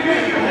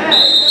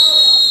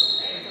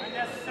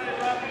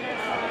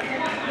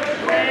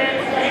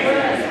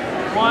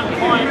 1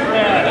 point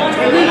red.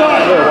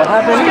 What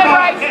happened?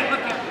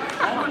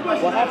 Good,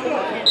 Bryce. What happened?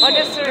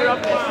 Unnecessary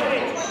roughness.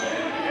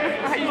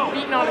 He's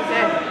beating on his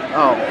head.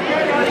 Oh.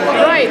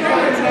 Right.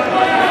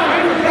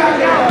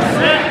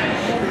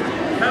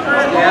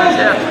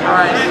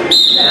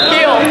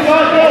 Kill.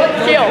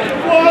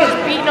 He's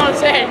beating on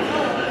his head.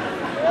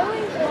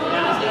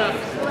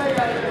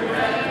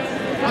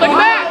 Look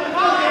back.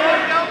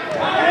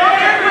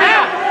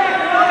 Out.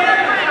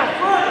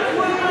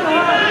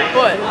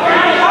 What?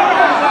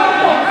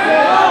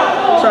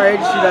 Sorry, I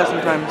just do that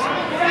sometimes.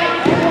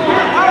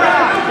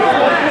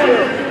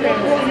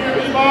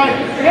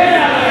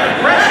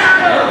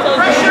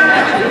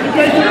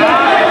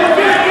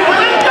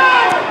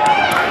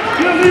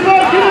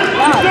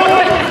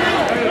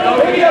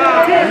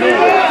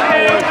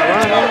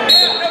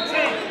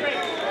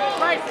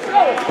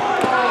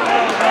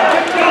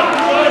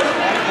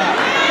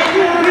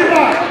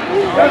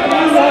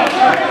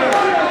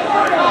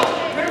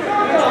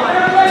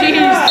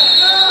 Jeez.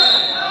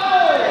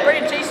 We're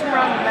gonna chase him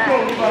around the back.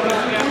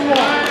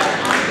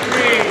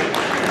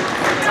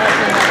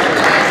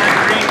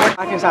 I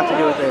can have to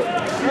do with it.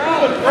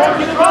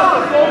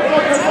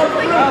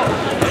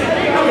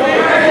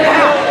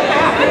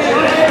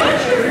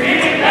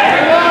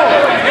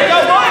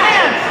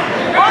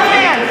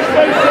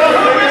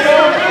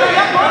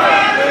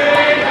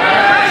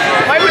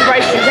 Why would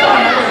Bryce shoot that?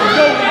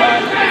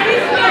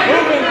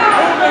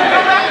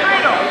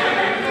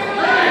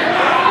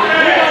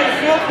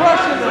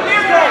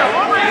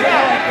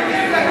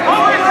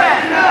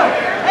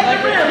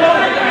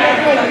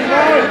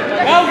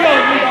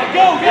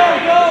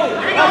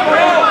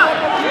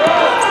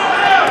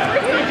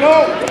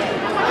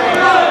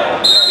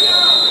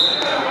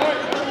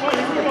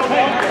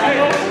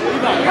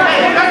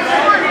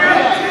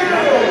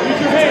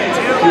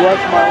 You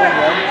watch Marlon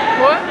Webb?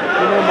 What?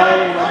 You know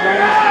Marlon Webb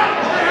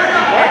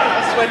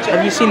vines?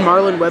 Have you seen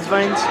Marlon Webb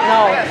vines?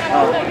 No.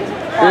 Oh.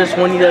 There's this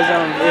one he does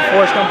if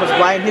Forrest Gump was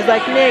blind, he's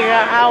like,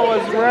 nigga, I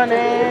was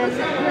running.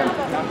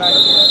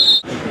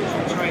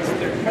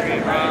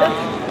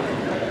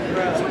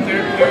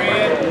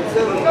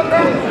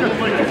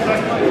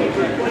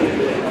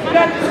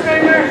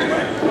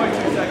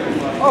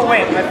 Oh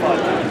wait, my fault.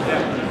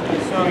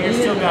 So you're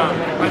still down.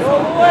 My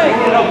fault.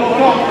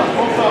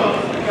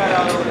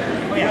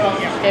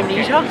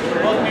 Amnesia?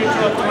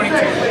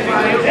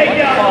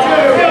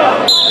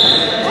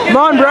 Come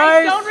on,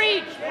 Bryce. Don't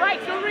reach!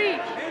 Bryce, don't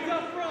reach!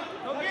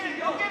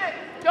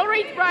 Don't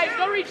reach, Bryce,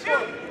 don't reach for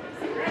him.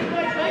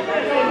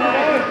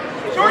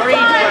 Don't reach,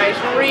 Bryce,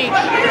 don't reach.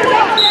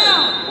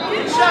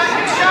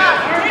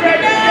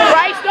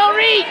 Bryce, don't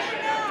reach!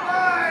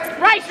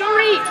 Bryce, don't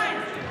reach!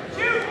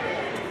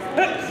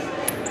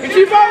 You're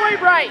too far away,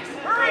 Bryce!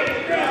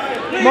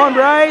 Come on,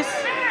 Bryce.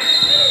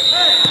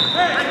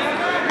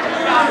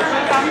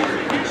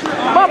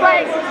 Come on,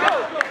 Bryce, let's go!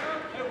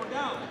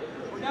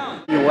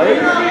 You what?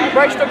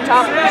 Bryce took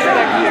top of the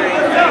secondary.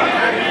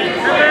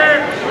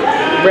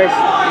 Bryce,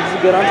 is he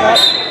good on top?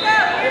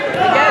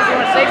 Hey guys, you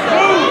want to say something?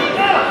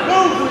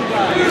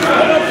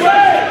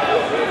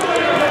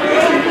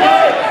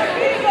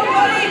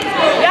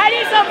 Yeah, I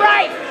need some,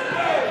 Bryce!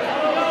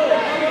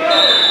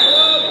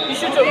 You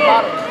should have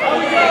bottom.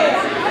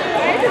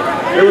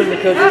 Where was the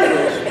coach's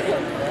choice?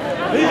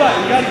 Levi, you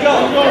gotta go.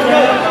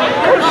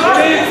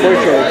 Their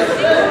choice.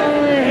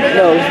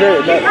 No, it's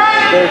their choice.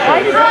 Why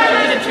do you want me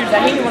to choose? I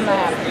hate it when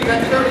that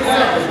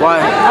happens. Why?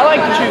 I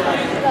like to choose.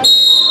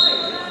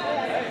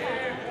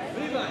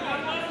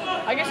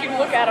 I guess you can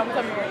look at them,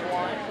 tell me what you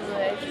want.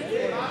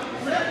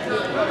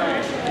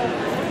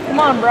 Come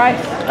on, Bryce.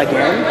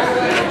 Again?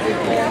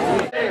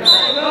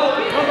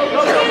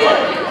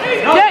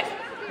 Yes!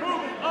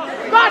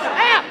 Bryce,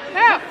 half!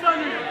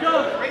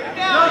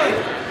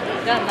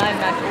 Got 9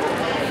 matches.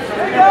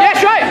 Yeah,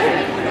 try it!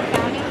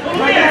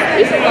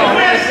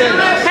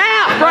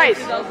 Half,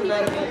 Bryce!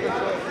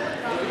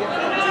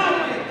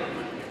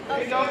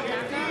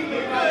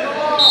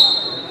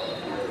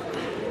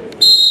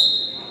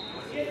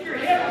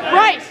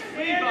 Bryce!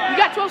 You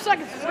got 12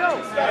 seconds, let's go! 12!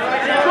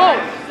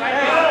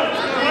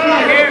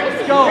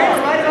 Let's go.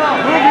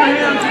 Move your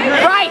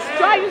hands. Bryce,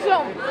 try your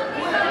zone!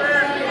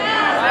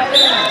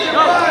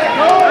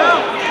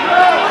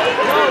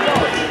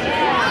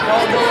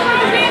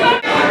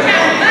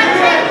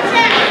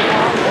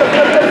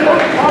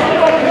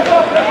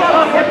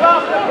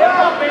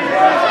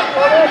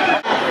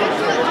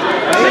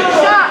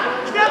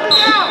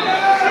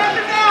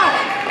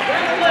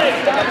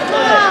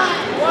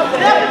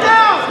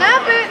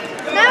 Snap it!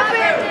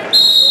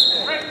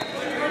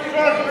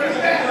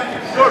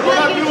 We're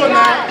not doing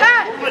that.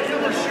 Pat! Like you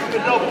were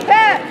shooting a double.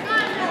 Pat!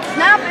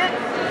 Snap it!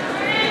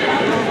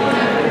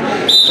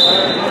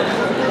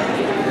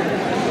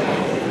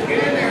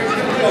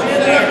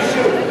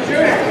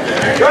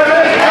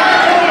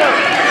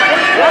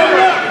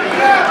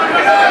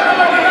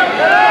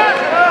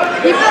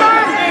 Keep it on!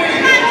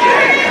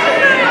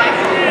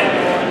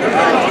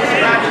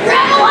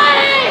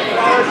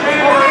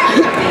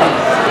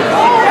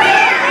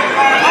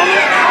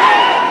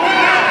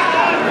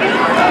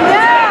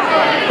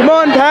 Come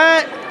on,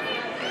 Pat.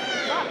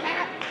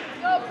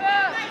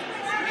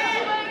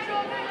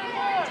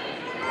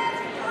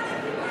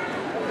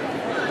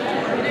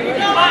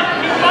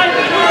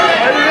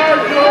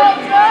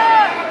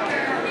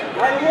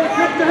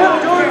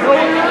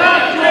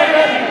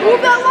 Move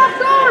that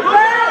left arm,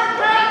 Pat!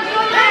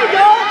 There you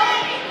go!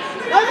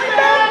 Let me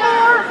back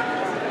more!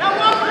 Now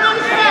walk around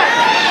his head!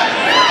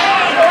 Keep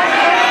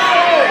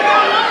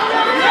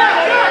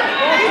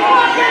walking! Keep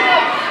walking!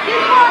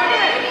 Keep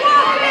walking!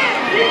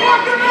 Keep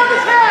walking around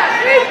his head!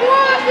 Keep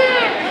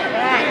walking!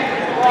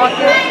 Walk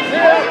it!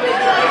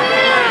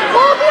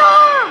 Hold the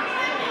arm!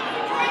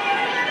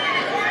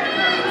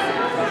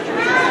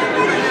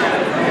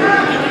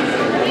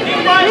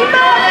 Keep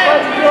back!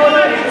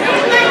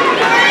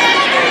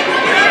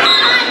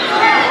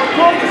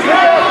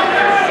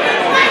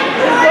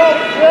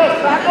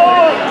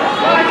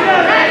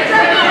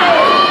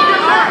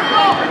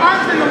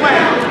 Arms in the way.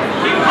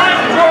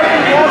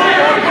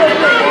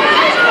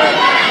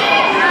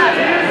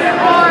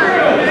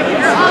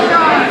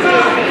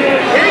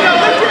 Here you go.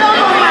 Lift your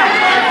elbow back.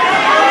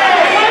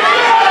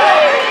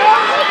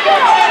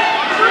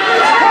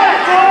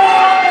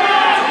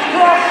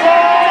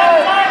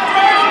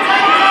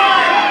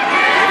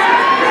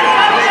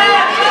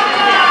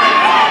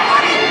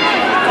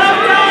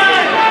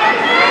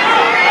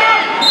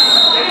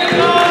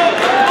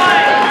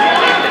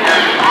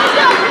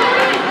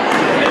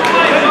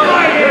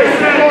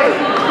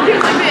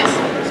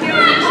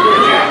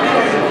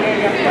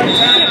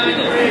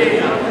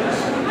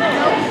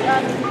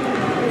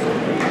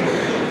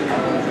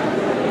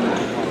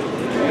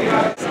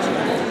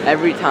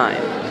 Every time.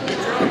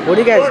 What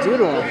do you guys do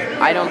to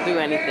him? I don't do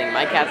anything.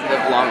 My cats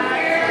live longer,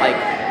 like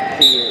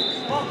 2 years.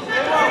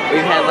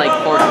 We've had like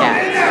 4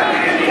 cats.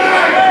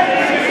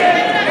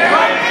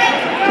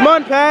 Come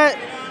on, Pat.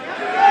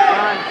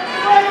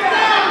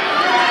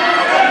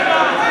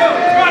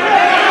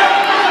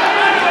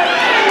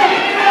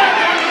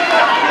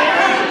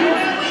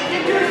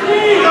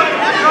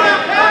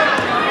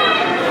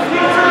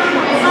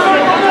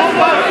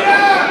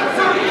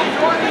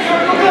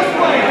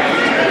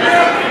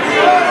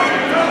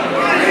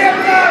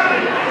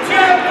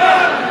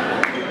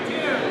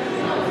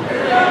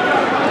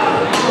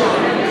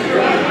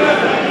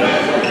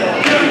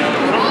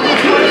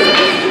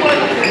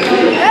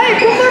 Hey,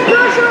 put more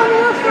pressure on the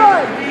left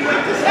side!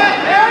 Lift his head.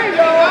 There you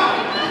go.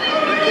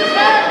 Lift his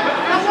head.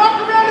 Now walk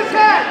around his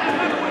head.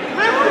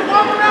 Lift and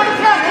walk around his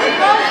head. There you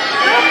go.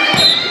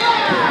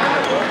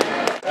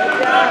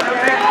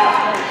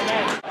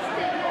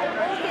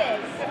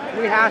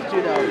 We have to,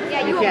 though.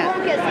 Yeah, you can't.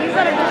 Focus. You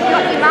better just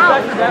shut him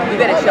out. You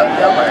better shut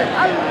them up.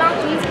 I'm not.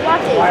 He's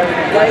watching.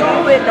 Like,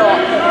 you been no.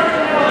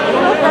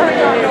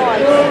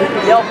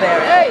 Yell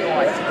there. Hey.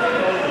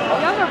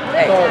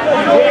 Hey.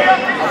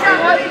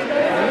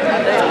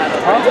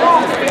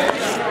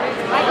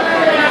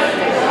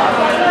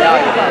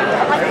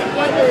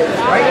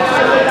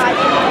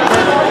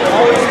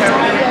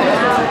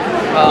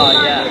 Oh,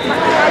 yeah.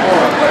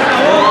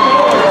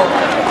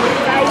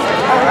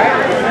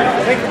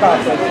 Think about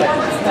those things.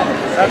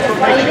 That's what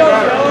makes you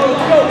better.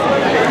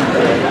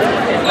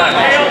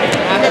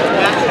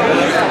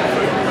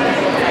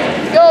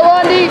 Go,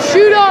 Lundy,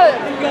 shoot on it.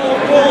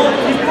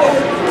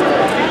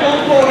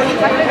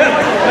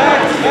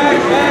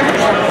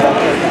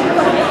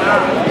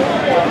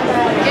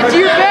 Get to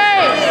your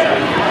base.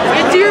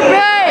 Get to your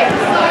base.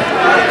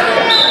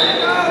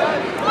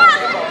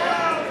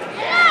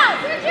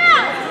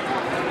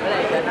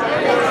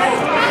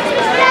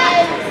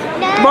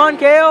 Come on,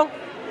 Kale.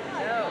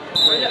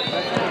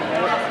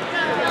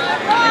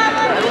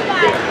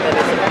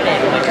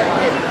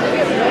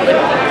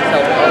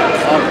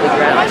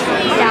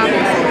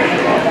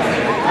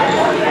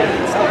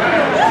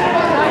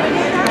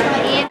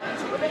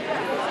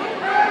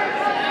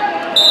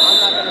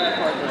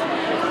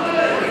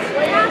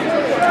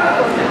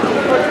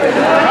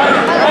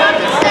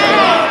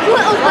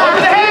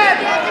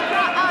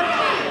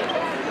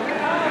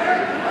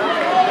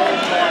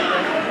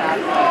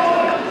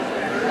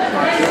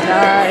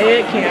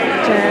 It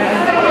can't turn,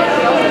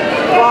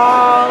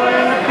 fall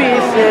in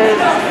pieces.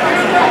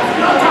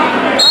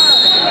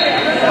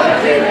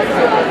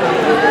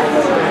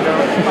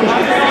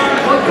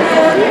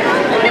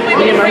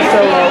 Get my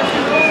solo.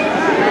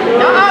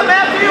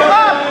 Matthew,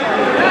 up!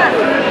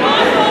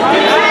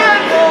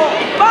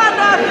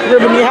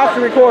 Ruben, you have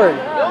to record.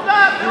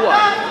 You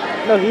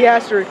what? No, he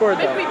has to record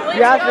though.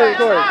 You have to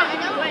record. I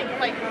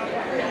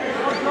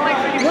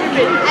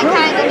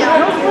kind of know.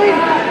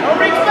 Don't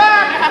reach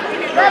back!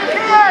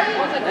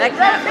 That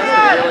cat must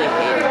really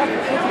hate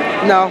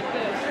it. No.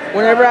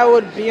 Whenever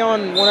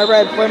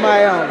I'd play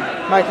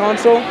my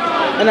console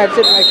and I'd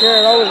sit in my chair,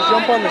 I'd always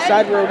jump on the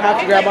side where I would have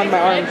to grab on my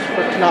arms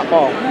to not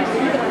fall.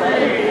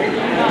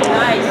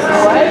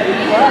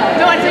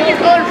 No, I think you're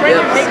going for it.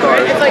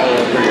 It's like,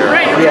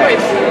 right, your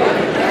choice.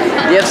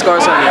 Do you have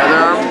scars on your other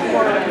arm?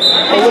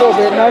 A little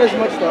bit, not as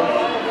much though.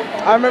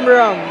 I remember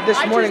this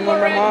morning when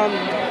my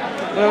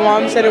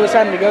mom said it was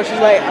time to go, she's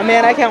like,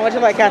 man, I can't wait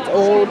till that cat's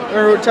old,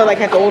 or till that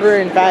cat's older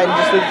and fat and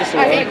just leave this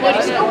alone.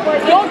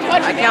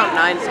 I count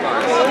 9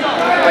 scars.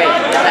 Wait,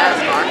 is that a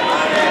scar?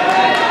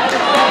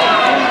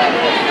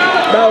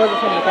 That wasn't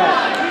from the cat.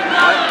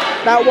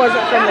 That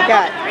wasn't from the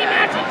cat.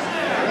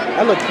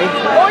 That looked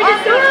painful.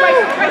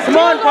 Come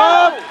on,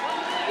 Pop!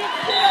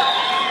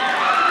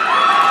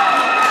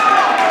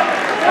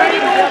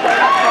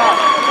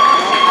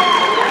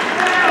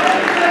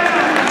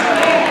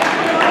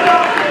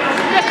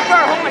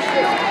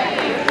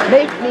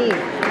 Make me,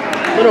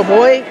 little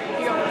boy.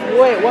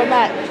 Wait, what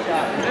match?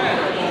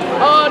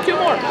 2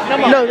 more.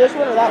 No, this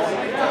one or that one?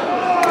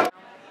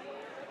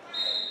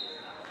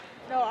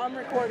 No, I'm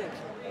recording.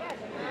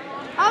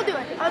 I'll do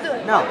it.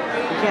 No,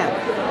 you can't.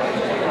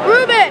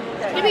 Ruben,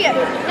 give me it.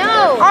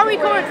 No. I'll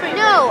record for you.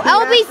 No,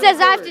 LB says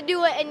I have to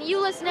do it, and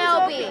you listen to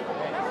LB.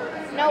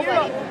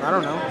 Nobody. I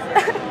don't know.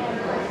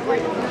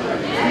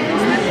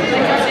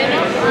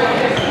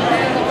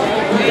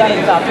 You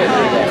gotta stop it.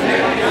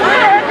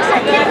 I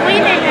keep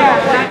leaning there.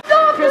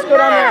 Just go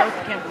down there.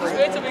 Just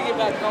wait till we get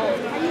back home.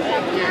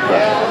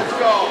 Yeah, let's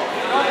go.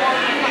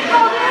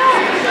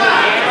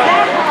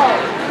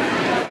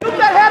 Put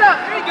that head up.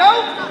 There you go.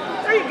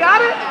 There you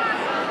got it.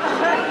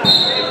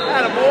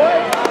 Attaboy.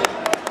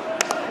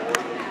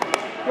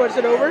 What's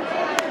it over?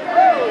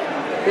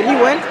 Did he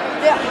win?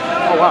 Yeah.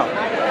 Oh wow.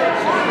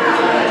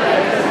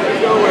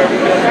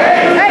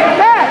 Hey,